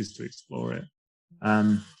opportunities to explore it.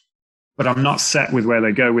 But I'm not set with where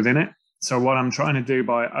they go within it. So what I'm trying to do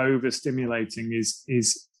by overstimulating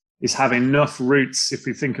is have enough routes. If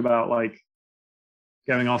we think about like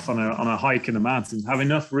going off on a hike in the mountains, have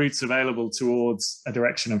enough routes available towards a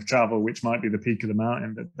direction of travel, which might be the peak of the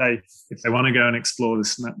mountain. That if they want to go and explore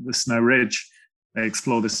the snow ridge, they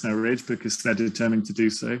explore the snow ridge because they're determined to do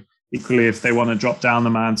so. Equally, if they want to drop down the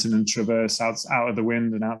mountain and traverse out of the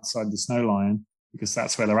wind and outside the snow line, because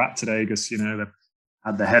that's where they're at today, because they've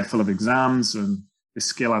had their head full of exams and this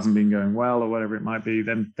skill hasn't been going well or whatever it might be,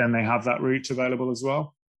 then they have that route available as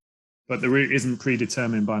well. But the route isn't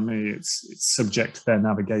predetermined by me. It's subject to their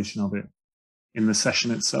navigation of it in the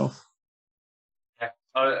session itself.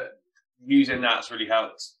 Yeah, using that's really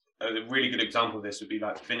helped. A really good example of this would be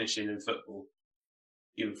like finishing in football.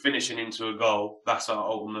 Finishing into a goal, that's our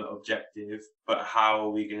ultimate objective. But how are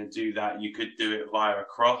we going to do that? You could do it via a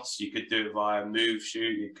cross. You could do it via a move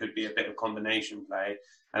shoot. It could be a bit of combination play,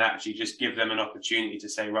 and actually just give them an opportunity to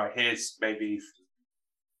say, right, here's maybe,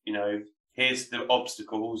 here's the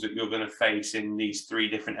obstacles that you're going to face in these 3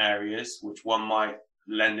 different areas, which one might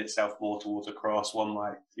lend itself more towards a cross, one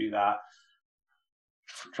might do that.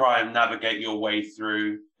 Try and navigate your way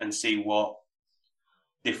through and see what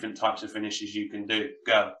different types of finishes you can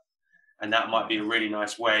go. And that might be a really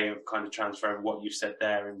nice way of kind of transferring what you said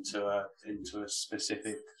there into a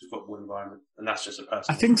specific football environment. And that's just a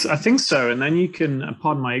personal. I think so. And then you can,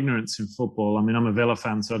 pardon my ignorance in football. I mean, I'm a Villa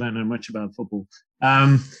fan, so I don't know much about football.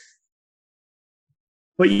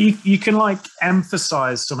 But you can like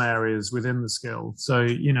emphasize some areas within the skill. So,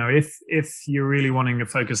 if you're really wanting to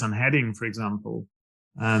focus on heading, for example,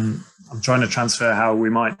 I'm trying to transfer how we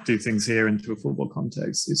might do things here into a football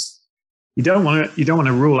context. You don't want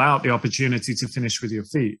to rule out the opportunity to finish with your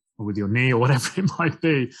feet or with your knee or whatever it might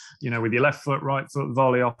be, with your left foot, right foot,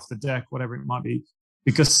 volley off the deck, whatever it might be,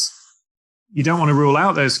 because you don't want to rule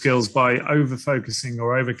out those skills by over focusing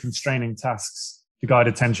or over constraining tasks to guide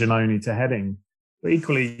attention only to heading. But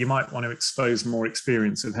equally, you might want to expose more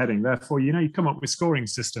experience of heading. Therefore, you come up with scoring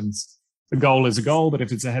systems. The goal is a goal, but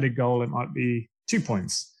if it's a headed goal, it might be 2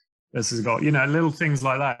 points versus a goal. Little things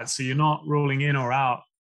like that. So you're not ruling in or out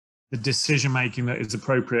the decision-making that is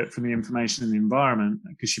appropriate from the information in the environment,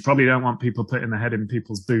 because you probably don't want people putting their head in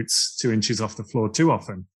people's boots 2 inches off the floor too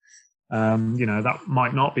often. That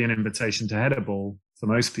might not be an invitation to head a ball for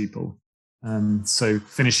most people. So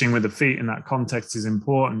finishing with the feet in that context is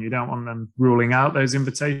important. You don't want them ruling out those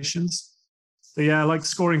invitations. So yeah, like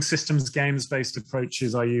scoring systems, games-based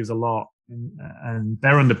approaches I use a lot. And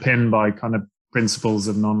they're underpinned by kind of principles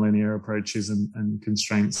of nonlinear approaches and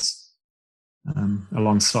constraints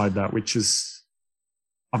alongside that, which is,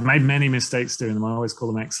 I've made many mistakes doing them. I always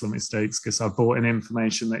call them excellent mistakes because I've brought in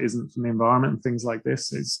information that isn't from the environment and things like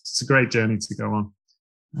this. It's a great journey to go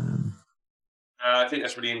on. I think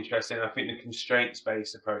that's really interesting. I think the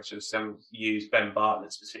constraints-based approaches, some use Ben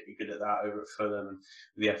Bartlett's particularly good at that over at Fulham,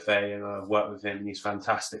 the FA, and I've worked with him and he's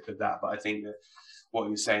fantastic at that. But I think that what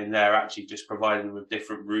you're saying there, actually just providing them with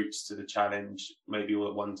different routes to the challenge, maybe all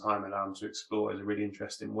at one time, allow them to explore, is a really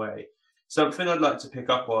interesting way. Something I'd like to pick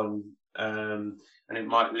up on, and it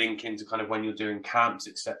might link into kind of when you're doing camps,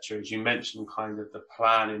 etc., as you mentioned kind of the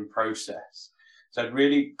planning process. So I'd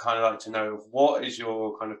really kind of like to know, what is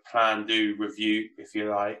your kind of plan, do, review, if you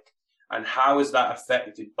like, and how is that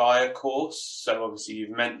affected by a course? So obviously you've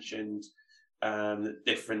mentioned that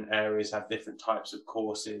different areas have different types of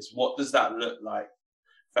courses. What does that look like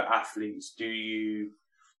for athletes? Do you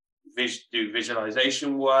do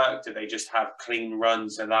visualization work? Do they just have clean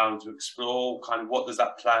runs, allow them to explore? Kind of what does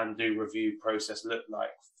that plan, do, review process look like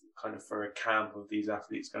kind of for a camp of these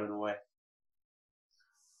athletes going away?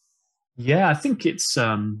 Yeah, I think it's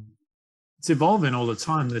evolving all the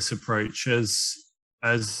time, this approach,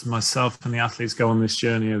 as myself and the athletes go on this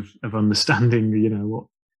journey of understanding,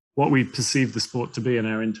 what we perceive the sport to be and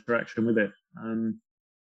our interaction with it.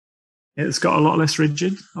 It's got a lot less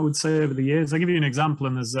rigid, I would say, over the years. I'll give you an example,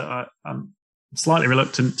 and I'm slightly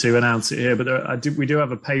reluctant to announce it here, but we do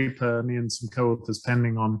have a paper, me and some co-authors,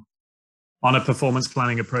 pending on a performance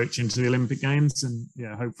planning approach into the Olympic Games, and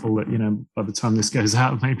yeah, hopeful that by the time this goes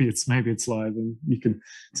out, maybe it's live, and you can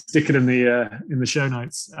stick it in the show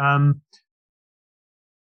notes.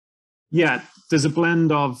 Yeah, there's a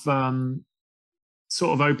blend of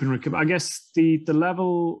sort of open. I guess the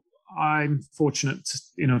level I'm fortunate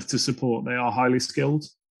enough to support, they are highly skilled.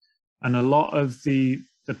 And a lot of the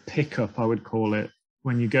pickup, I would call it,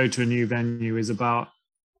 when you go to a new venue is about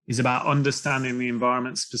understanding the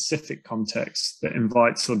environment specific context that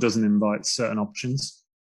invites or doesn't invite certain options.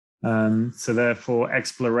 So therefore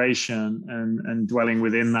exploration and dwelling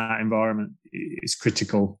within that environment is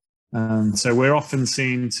critical. So we're often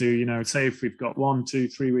seen to, say if we've got 1, 2,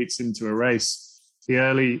 3 weeks into a race, the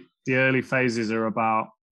early phases are about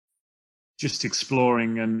just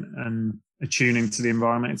exploring and attuning to the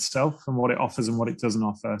environment itself and what it offers and what it doesn't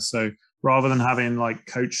offer. So rather than having like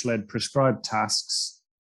coach-led prescribed tasks,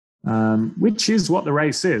 which is what the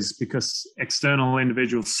race is, because external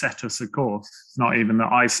individuals set us a course. It's not even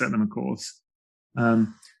that I set them a course.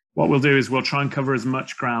 What we'll do is we'll try and cover as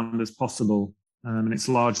much ground as possible. And it's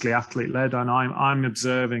largely athlete-led. And I'm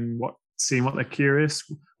observing seeing what they're curious,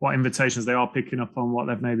 what invitations they are picking up on, what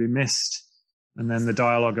they've maybe missed. And then the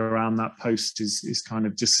dialogue around that post is kind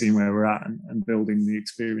of just seeing where we're at and building the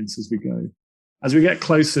experience as we go. As we get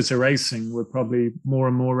closer to racing, we're probably more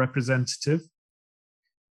and more representative,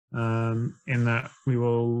 in that we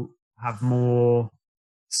will have more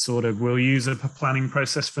we'll use a planning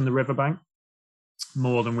process from the riverbank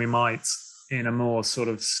more than we might in a more sort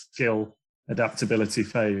of skill adaptability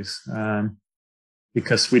phase.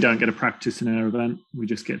 Because we don't get a practice in our event, we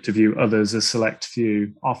just get to view others, a select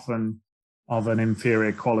few, often of an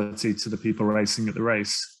inferior quality to the people racing at the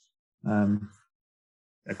race.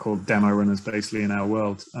 They're called demo runners basically in our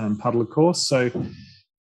world, paddle course. So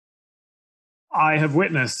I have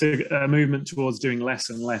witnessed a movement towards doing less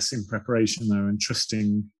and less in preparation though, and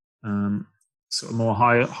trusting sort of more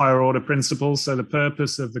higher order principles. So the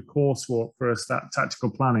purpose of the coursework for us, that tactical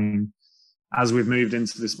planning, as we've moved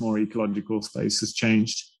into this more ecological space, has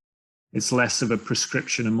changed. It's less of a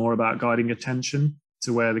prescription and more about guiding attention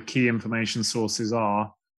to where the key information sources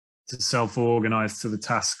are to self-organize to the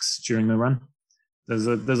tasks during the run. There's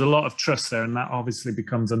a lot of trust there, and that obviously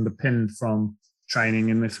becomes underpinned from training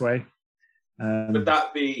in this way. Would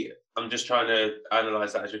that be, I'm just trying to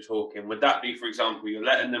analyze that as you're talking, would that be, for example, you're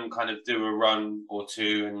letting them kind of do a run or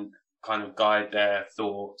two and kind of guide their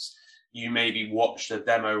thoughts. You maybe watch the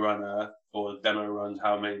demo runner or demo runs,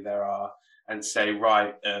 how many there are, and say,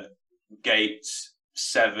 right, gates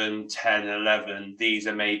 7, 10, 11, these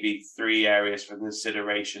are maybe 3 areas for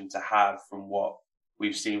consideration to have from what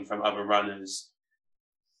we've seen from other runners.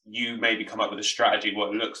 You maybe come up with a strategy,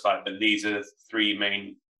 what it looks like, but these are the 3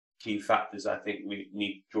 main key factors I think we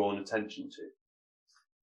need drawn attention to.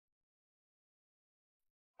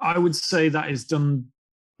 I would say that is done,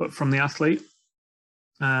 but from the athlete.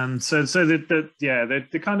 So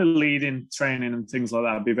the kind of lead in training and things like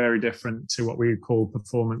that would be very different to what we would call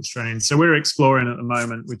performance training. So we're exploring at the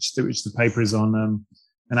moment, which the paper is on,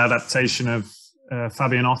 an adaptation of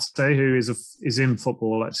Fabian Otte, who is in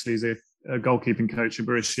football actually. He's a goalkeeping coach at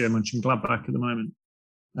Borussia Mönchengladbach at the moment.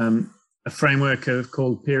 A framework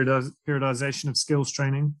called periodization of skills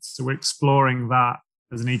training. So we're exploring that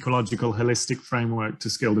as an ecological holistic framework to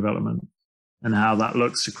skill development and how that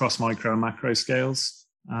looks across micro and macro scales.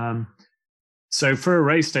 So for a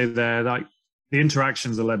race day there, like the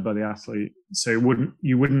interactions are led by the athlete. So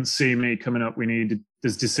you wouldn't see me coming up.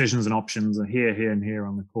 There's decisions and options are here, and here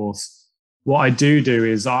on the course. What I do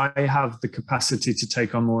is I have the capacity to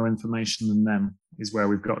take on more information than them, is where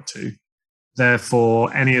we've got to.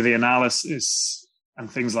 Therefore, any of the analysis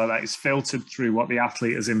and things like that is filtered through what the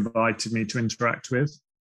athlete has invited me to interact with,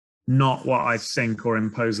 not what I think or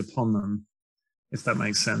impose upon them, if that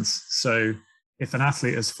makes sense. So if an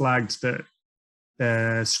athlete has flagged that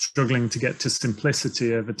they're struggling to get to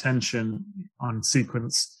simplicity of attention on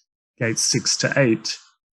sequence gates 6 to 8,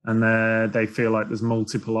 and they feel like there's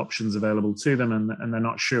multiple options available to them and they're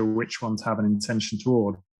not sure which one to have an intention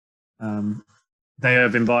toward, they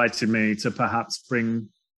have invited me to perhaps bring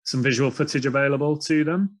some visual footage available to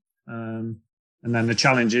them. And then the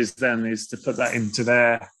challenge is to put that into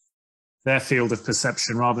their field of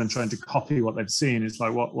perception rather than trying to copy what they've seen. It's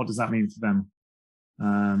like, what does that mean for them?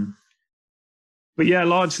 But yeah,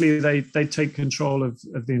 largely they take control of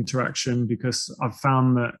the interaction, because I've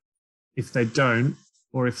found that if they don't,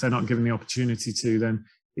 or if they're not given the opportunity to, then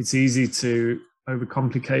it's easy to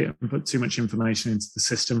overcomplicate and put too much information into the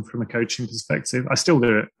system from a coaching perspective. I still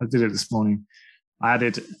do it. I did it this morning. I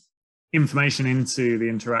added information into the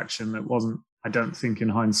interaction that wasn't, I don't think in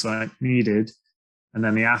hindsight, needed. And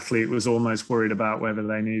then the athlete was almost worried about whether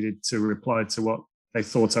they needed to reply to what they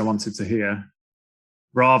thought I wanted to hear,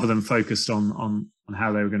 rather than focused on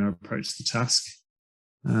how they were going to approach the task.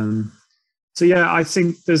 So yeah, I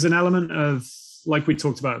think there's an element of like we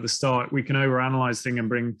talked about at the start, we can overanalyze things and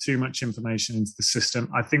bring too much information into the system.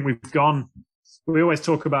 I think we always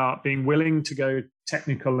talk about being willing to go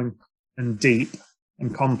technical and deep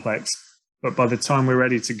and complex, but by the time we're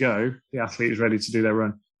ready to go, the athlete is ready to do their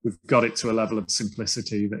run. We've got it to a level of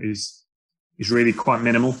simplicity that is really quite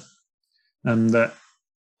minimal, and that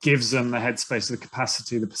gives them the headspace, the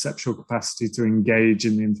capacity, the perceptual capacity to engage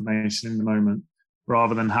in the information in the moment,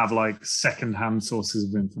 rather than have like second-hand sources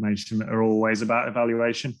of information that are always about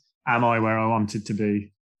evaluation. Am I where I wanted to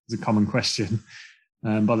be? Is a common question.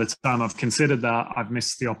 By the time I've considered that, I've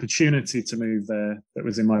missed the opportunity to move there that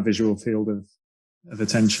was in my visual field of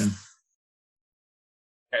attention.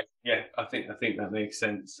 Okay. Yeah, I think that makes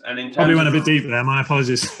sense. And in terms probably went a bit deep there. My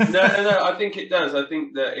apologies. No. I think it does. I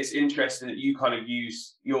think that it's interesting that you kind of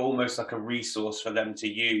you're almost like a resource for them to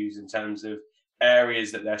use in terms of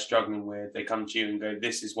areas that they're struggling with. They come to you and go,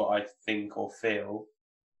 "This is what I think or feel.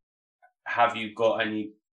 Have you got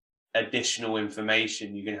any additional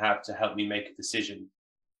information you can have to help me make a decision?"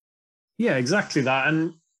 Yeah, exactly that.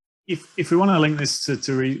 And if we want to link this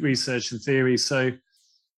to research and theory, so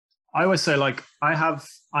I always say, like, I have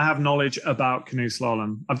knowledge about canoe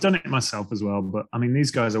slalom. I've done it myself as well, but I mean,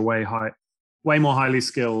 these guys are way more highly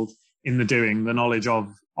skilled in the doing, the knowledge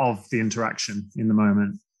of the interaction in the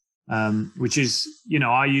moment, which is,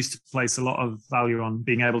 I used to place a lot of value on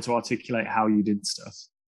being able to articulate how you did stuff.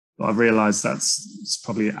 But I've realized it's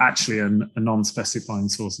probably actually a non-specifying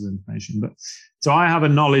source of information. But so I have a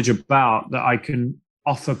knowledge about that I can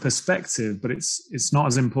offer perspective, but it's not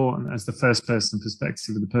as important as the first person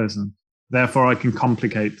perspective of the person. Therefore, I can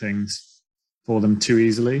complicate things for them too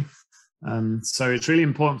easily. So it's really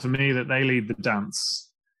important for me that they lead the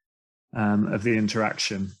dance of the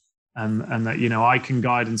interaction, and that I can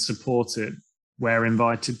guide and support it where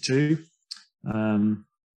invited to.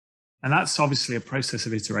 And that's obviously a process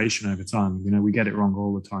of iteration over time. We get it wrong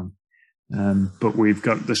all the time. But we've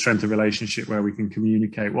got the strength of relationship where we can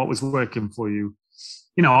communicate what was working for you.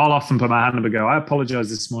 I'll often put my hand up and go, "I apologize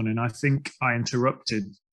this morning. I think I interrupted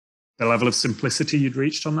the level of simplicity you'd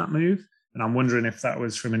reached on that move. And I'm wondering if that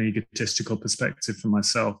was from an egotistical perspective for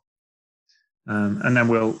myself." And then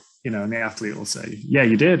and the athlete will say, "Yeah,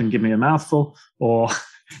 you did," and give me a mouthful, or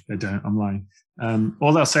they don't, I'm lying.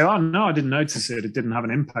 Or they'll say, "Oh, no, I didn't notice it. It didn't have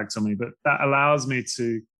an impact on me." But that allows me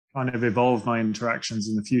to kind of evolve my interactions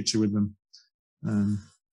in the future with them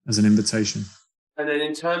as an invitation. And then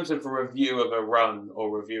in terms of a review of a run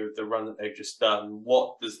or review of the run that they've just done,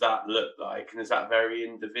 what does that look like? And is that very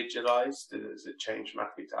individualized? Does it change from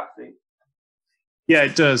athlete to athlete? Yeah,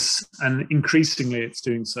 it does. And increasingly it's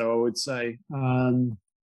doing so, I would say.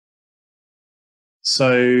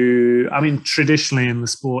 Traditionally in the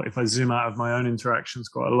sport, if I zoom out of my own interactions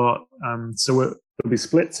quite a lot, there'll be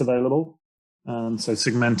splits available. So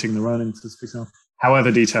segmenting the run into, for example,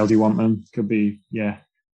 however detailed you want them, could be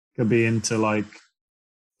into like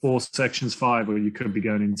 4 sections, 5, or you could be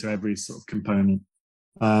going into every sort of component.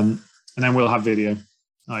 And then we'll have video.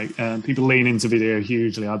 People lean into video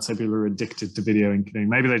hugely. I'd say people are addicted to video in canoeing.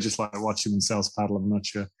 Maybe they just like watching themselves paddle. I'm not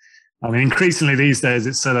sure. I mean, increasingly these days,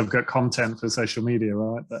 it's so they've got content for social media,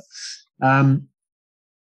 right? But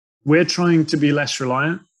we're trying to be less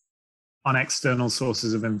reliant on external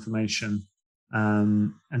sources of information,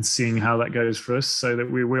 and seeing how that goes for us, so that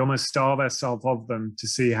we almost starve ourselves of them to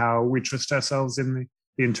see how we trust ourselves in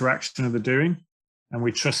the interaction of the doing, and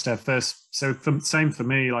we trust our first. So same for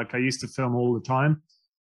me, like I used to film all the time,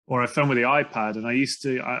 or I film with the iPad, and I used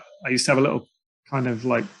to have a little kind of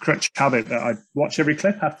like crutch habit that I'd watch every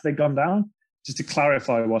clip after they'd gone down, just to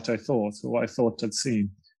clarify what I thought or what I thought I'd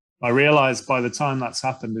seen. I realized by the time that's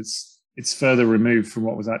happened, it's further removed from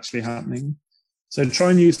what was actually happening. So try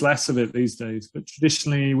and use less of it these days. But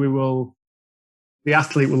traditionally, the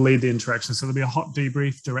athlete will lead the interaction. So there'll be a hot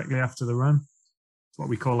debrief directly after the run. It's what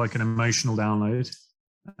we call like an emotional download.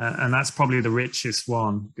 And that's probably the richest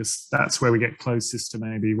one, because that's where we get closest to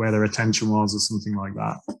maybe where their attention was or something like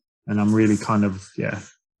that. And I'm really kind of,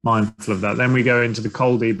 mindful of that. Then we go into the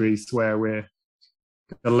cold debrief, where we're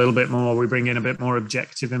a little bit more, we bring in a bit more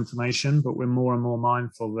objective information, but we're more and more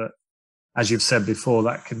mindful that, as you've said before,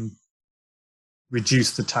 that can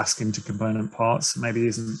reduce the task into component parts, maybe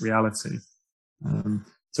isn't reality.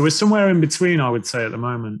 So we're somewhere in between, I would say, at the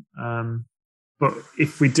moment. But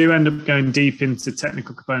if we do end up going deep into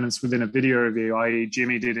technical components within a video review, i.e.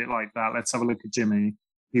 Jimmy did it like that, let's have a look at Jimmy.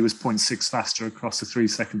 He was 0.6 faster across a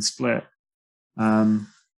 3-second split.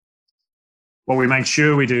 What we make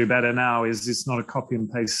sure we do better now is it's not a copy and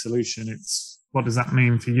paste solution. It's what does that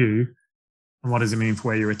mean for you? And what does it mean for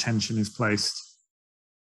where your attention is placed?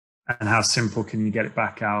 And how simple can you get it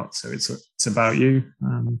back out? So it's about you.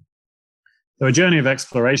 So a journey of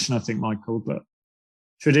exploration, I think, Michael, but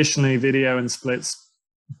traditionally video and splits.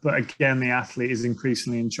 But again, the athlete is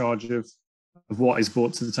increasingly in charge of what is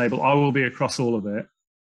brought to the table. I will be across all of it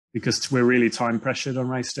because we're really time pressured on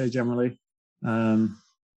race day generally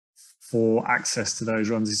for access to those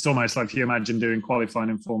runs. It's almost like you imagine doing qualifying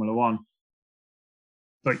in Formula One,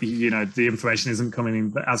 but you know the information isn't coming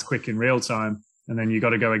in as quick in real time, and then you got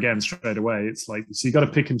to go again straight away. It's like, so you got to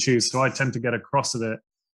pick and choose. So I tend to get across of it,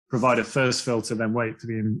 provide a first filter, then wait for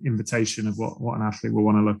the invitation of what an athlete will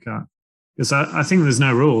want to look at. Because I think there's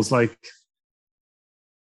no rules. Like,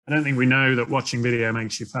 I don't think we know that watching video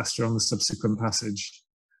makes you faster on the subsequent passage.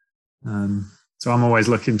 So I'm always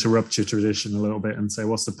looking to rupture tradition a little bit and say,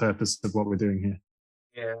 what's the purpose of what we're doing here?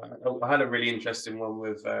 Yeah, I had a really interesting one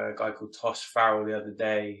with a guy called Tosh Farrell the other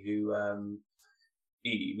day, who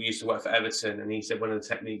we used to work for Everton, and he said one of the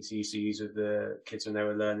techniques he used to use with the kids when they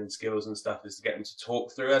were learning skills and stuff is to get them to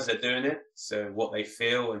talk through as they're doing it. So what they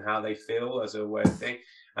feel and how they feel as a way of thing.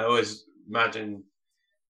 I always imagine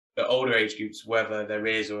the older age groups, whether there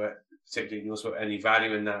is, or particularly in your sport, any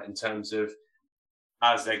value in that in terms of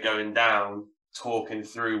as they're going down, talking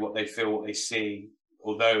through what they feel, what they see,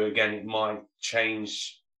 although again it might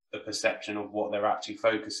change the perception of what they're actually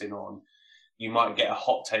focusing on. You might get a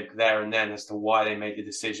hot take there and then as to why they made the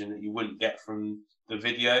decision that you wouldn't get from the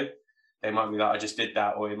video. They might be like, I just did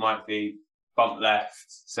that, or it might be bump left,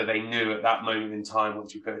 so they knew at that moment in time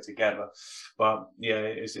once you put it together. But yeah,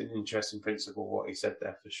 it's an interesting principle what he said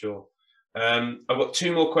there for sure. I've got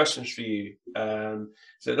two more questions for you. So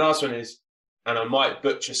the last one is, and I might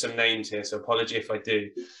butcher some names here, so apology if I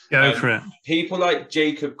do. Go for it. People like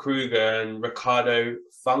Jacob Kruger and Ricardo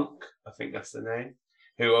Funk, I think that's the name,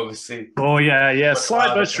 who obviously... Oh, yeah.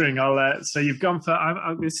 Slight butchering. So you've gone for...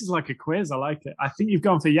 this is like a quiz. I like it. I think you've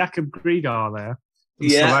gone for Jakob Grigor there from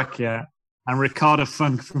Slovakia and Ricardo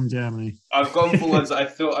Funk from Germany. I've gone for ones that I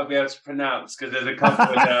thought I'd be able to pronounce because there's a couple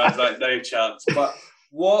in there I was like, no chance. But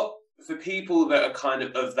what... for people that are kind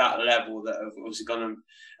of that level, that have obviously gone on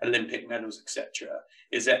Olympic medals, etc.,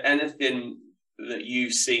 is there anything that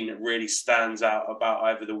you've seen that really stands out about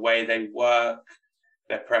either the way they work,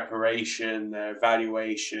 their preparation, their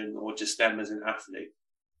evaluation, or just them as an athlete?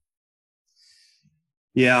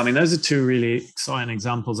 Yeah, I mean, those are two really exciting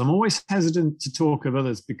examples. I'm always hesitant to talk of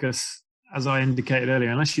others because, as I indicated earlier,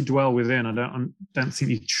 unless you dwell within, I don't think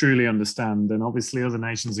you truly understand. And obviously other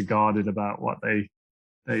nations are guarded about what they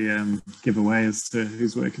give away as to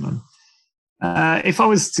who's working on. If I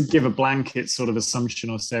was to give a blanket sort of assumption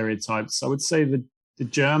or stereotypes, I would say the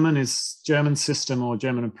German system or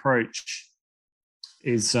German approach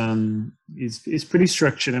is pretty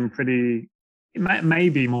structured and pretty. It may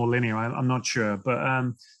be more linear. I'm not sure, but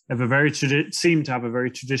have seem to have a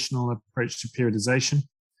very traditional approach to periodization.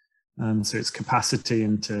 So it's capacity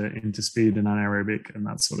into speed and anaerobic and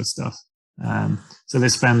that sort of stuff. So they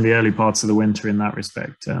spend the early parts of the winter in that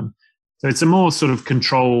respect. So it's a more sort of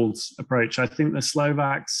controlled approach. I think the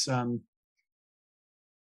Slovaks,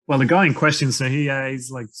 well, the guy in question, so he's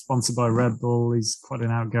like sponsored by Red Bull. He's quite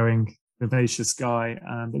an outgoing, vivacious guy,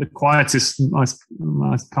 but the quietest, nice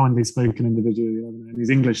kindly spoken individual. And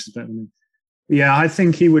his English is better than me. Yeah, I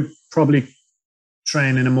think he would probably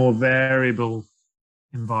train in a more variable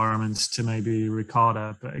environments to maybe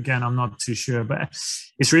Ricardo, but again, I'm not too sure. But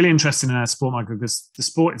it's really interesting in our sport, Michael, because the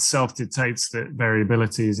sport itself dictates that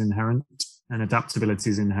variability is inherent and adaptability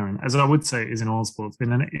is inherent, as I would say it is in all sports, but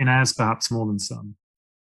in ours perhaps more than some.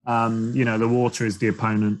 The water is the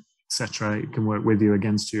opponent, etc. It can work with you,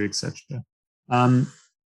 against you, etc. I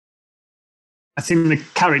think the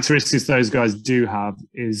characteristics those guys do have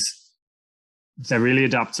is they're really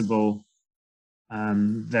adaptable.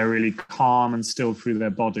 They're really calm and still through their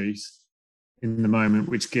bodies in the moment,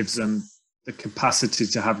 which gives them the capacity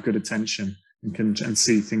to have good attention and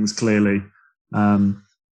see things clearly. And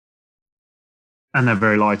they're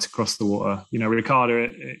very light across the water.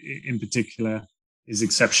 Ricardo in particular is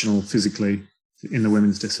exceptional physically in the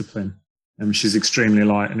women's discipline. She's extremely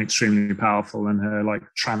light and extremely powerful, and her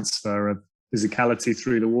transfer of physicality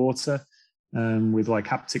through the water with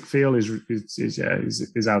haptic feel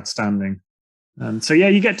is outstanding. So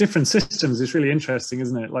you get different systems. It's really interesting,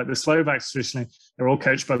 isn't it? Like the Slovaks traditionally, they're all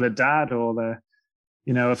coached by their dad or their,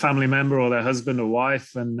 a family member or their husband or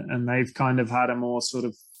wife, and they've kind of had a more sort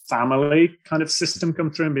of family kind of system come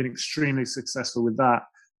through and been extremely successful with that.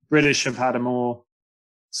 British have had a more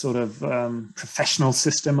sort of professional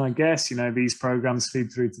system, I guess. These programs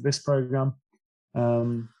feed through to this program,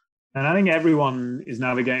 and I think everyone is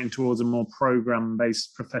navigating towards a more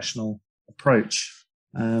program-based professional approach.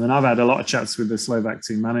 And I've had a lot of chats with the Slovak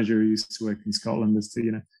team manager who used to work in Scotland as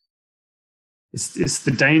to, it's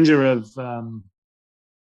the danger of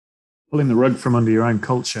pulling the rug from under your own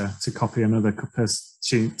culture to copy another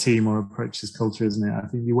team or approach's culture, isn't it? I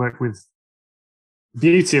think you work with, the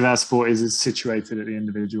beauty of our sport is it's situated at the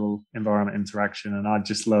individual environment interaction, and I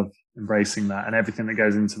just love embracing that and everything that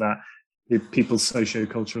goes into that. People's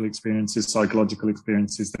socio-cultural experiences, psychological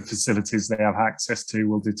experiences, the facilities they have access to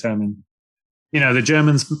will determine. The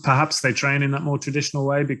Germans, perhaps they train in that more traditional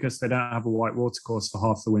way because they don't have a white water course for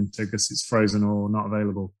half the winter because it's frozen or not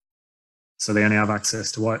available. So they only have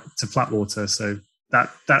access to flat water. So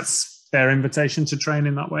that's their invitation to train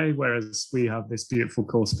in that way. Whereas we have this beautiful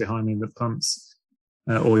course behind me that pumps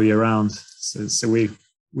all year round. So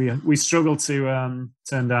we struggle to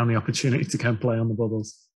turn down the opportunity to go and play on the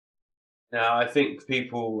bubbles. Now, I think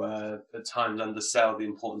people at times undersell the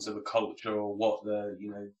importance of a culture or what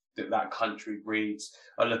that country breeds.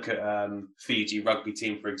 I look at Fiji rugby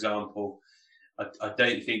team, for example. I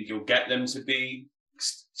don't think you'll get them to be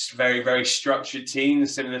very, very structured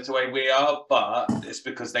teams, similar to the way we are, but it's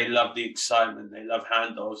because they love the excitement, they love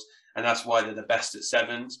handoffs, and that's why they're the best at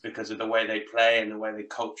sevens, because of the way they play and the way they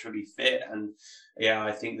culturally fit. And yeah,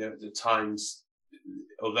 I think that the times,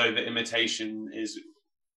 although the imitation is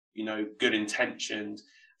good intentioned,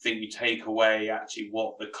 I think you take away actually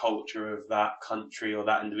what the culture of that country or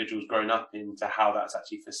that individual's grown up into, how that's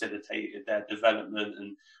actually facilitated their development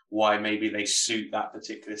and why maybe they suit that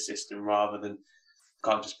particular system rather than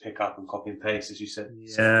can't just pick up and copy and paste, as you said.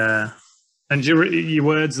 Yeah. And your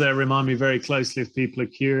words there remind me very closely if people are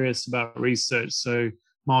curious about research. So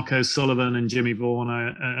Marco Sullivan and Jimmy Vaughan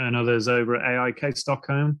and others over at AIK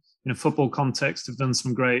Stockholm, in a football context, have done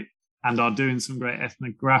some great and are doing some great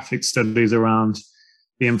ethnographic studies around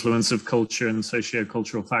the influence of culture and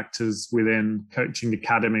socio-cultural factors within coaching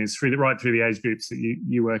academies right through the age groups that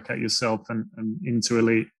you work at yourself and into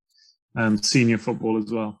elite senior football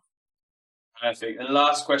as well. Perfect. And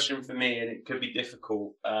last question for me, and it could be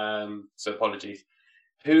difficult, so apologies.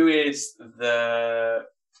 Who is I'll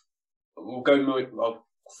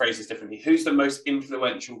phrase this differently. Who's the most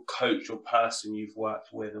influential coach or person you've worked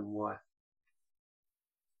with, and why?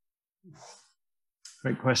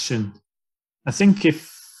 Great question. I think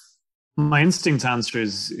if my instinct answer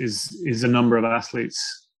is a number of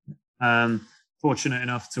athletes. Fortunate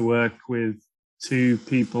enough to work with two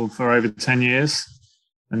people for over 10 years,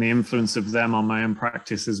 and the influence of them on my own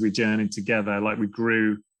practice as we journeyed together, like we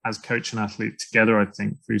grew as coach and athlete together, I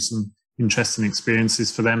think, through some interesting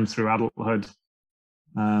experiences for them through adulthood.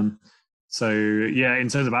 So yeah, in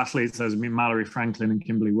terms of athletes, there's Mallory Franklin and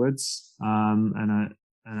Kimberly Woods, and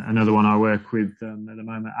another one I work with at the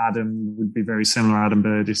moment, Adam, would be very similar, Adam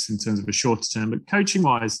Burgess, in terms of a shorter term. But coaching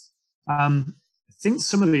wise, I think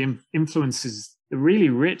some of the influences, the really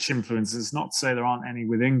rich influences, not to say there aren't any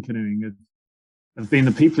within canoeing, have been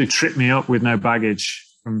the people who trip me up with no baggage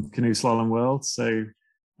from canoe slalom world. So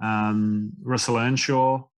Russell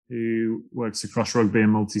Earnshaw, who works across rugby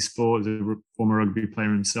and multi-sport, is a former rugby player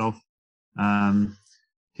himself.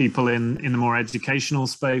 People in the more educational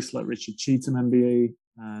space like Richard Cheetham, MBE,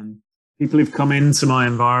 people who've come into my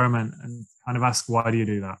environment and kind of ask, why do you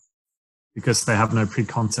do that? Because they have no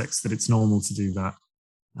pre-context that it's normal to do that.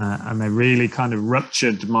 And they really kind of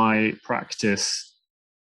ruptured my practice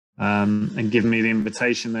and given me the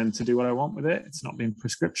invitation then to do what I want with it. It's not being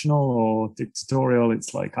prescriptional or dictatorial.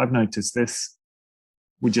 It's like, I've noticed this.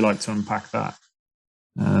 Would you like to unpack that?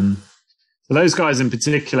 So those guys in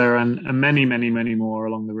particular, and many, many, many more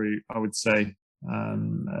along the route, I would say.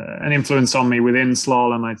 An influence on me within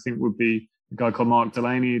slalom, I think, would be a guy called Mark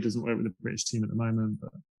Delaney, who doesn't work with the British team at the moment,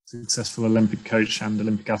 but successful Olympic coach and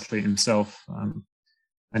Olympic athlete himself.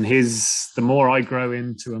 And the more I grow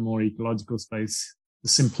into a more ecological space, the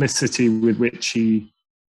simplicity with which he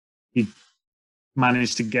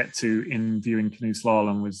managed to get to in viewing canoe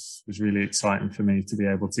slalom was really exciting for me to be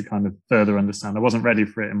able to kind of further understand. I wasn't ready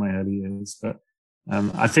for it in my early years, but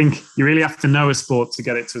I think you really have to know a sport to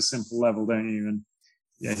get it to a simple level, don't you? And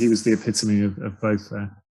yeah, he was the epitome of both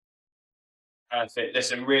there. Perfect.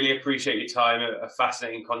 Listen, really appreciate your time. A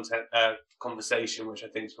fascinating conversation, which I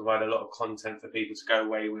think has provided a lot of content for people to go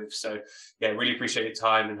away with. So yeah, really appreciate your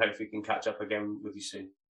time, and hopefully we can catch up again with you soon.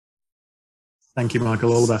 Thank you,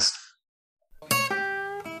 Michael. All the best.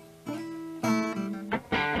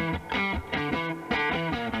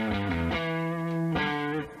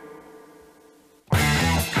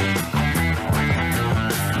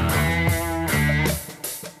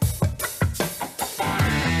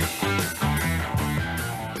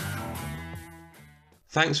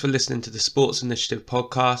 Thanks for listening to the Sports Initiative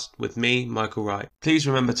podcast with me, Michael Wright. Please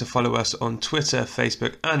remember to follow us on Twitter,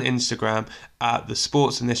 Facebook and Instagram at the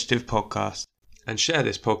Sports Initiative Podcast. and share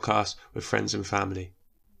this podcast with friends and family.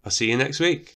 I'll see you next week.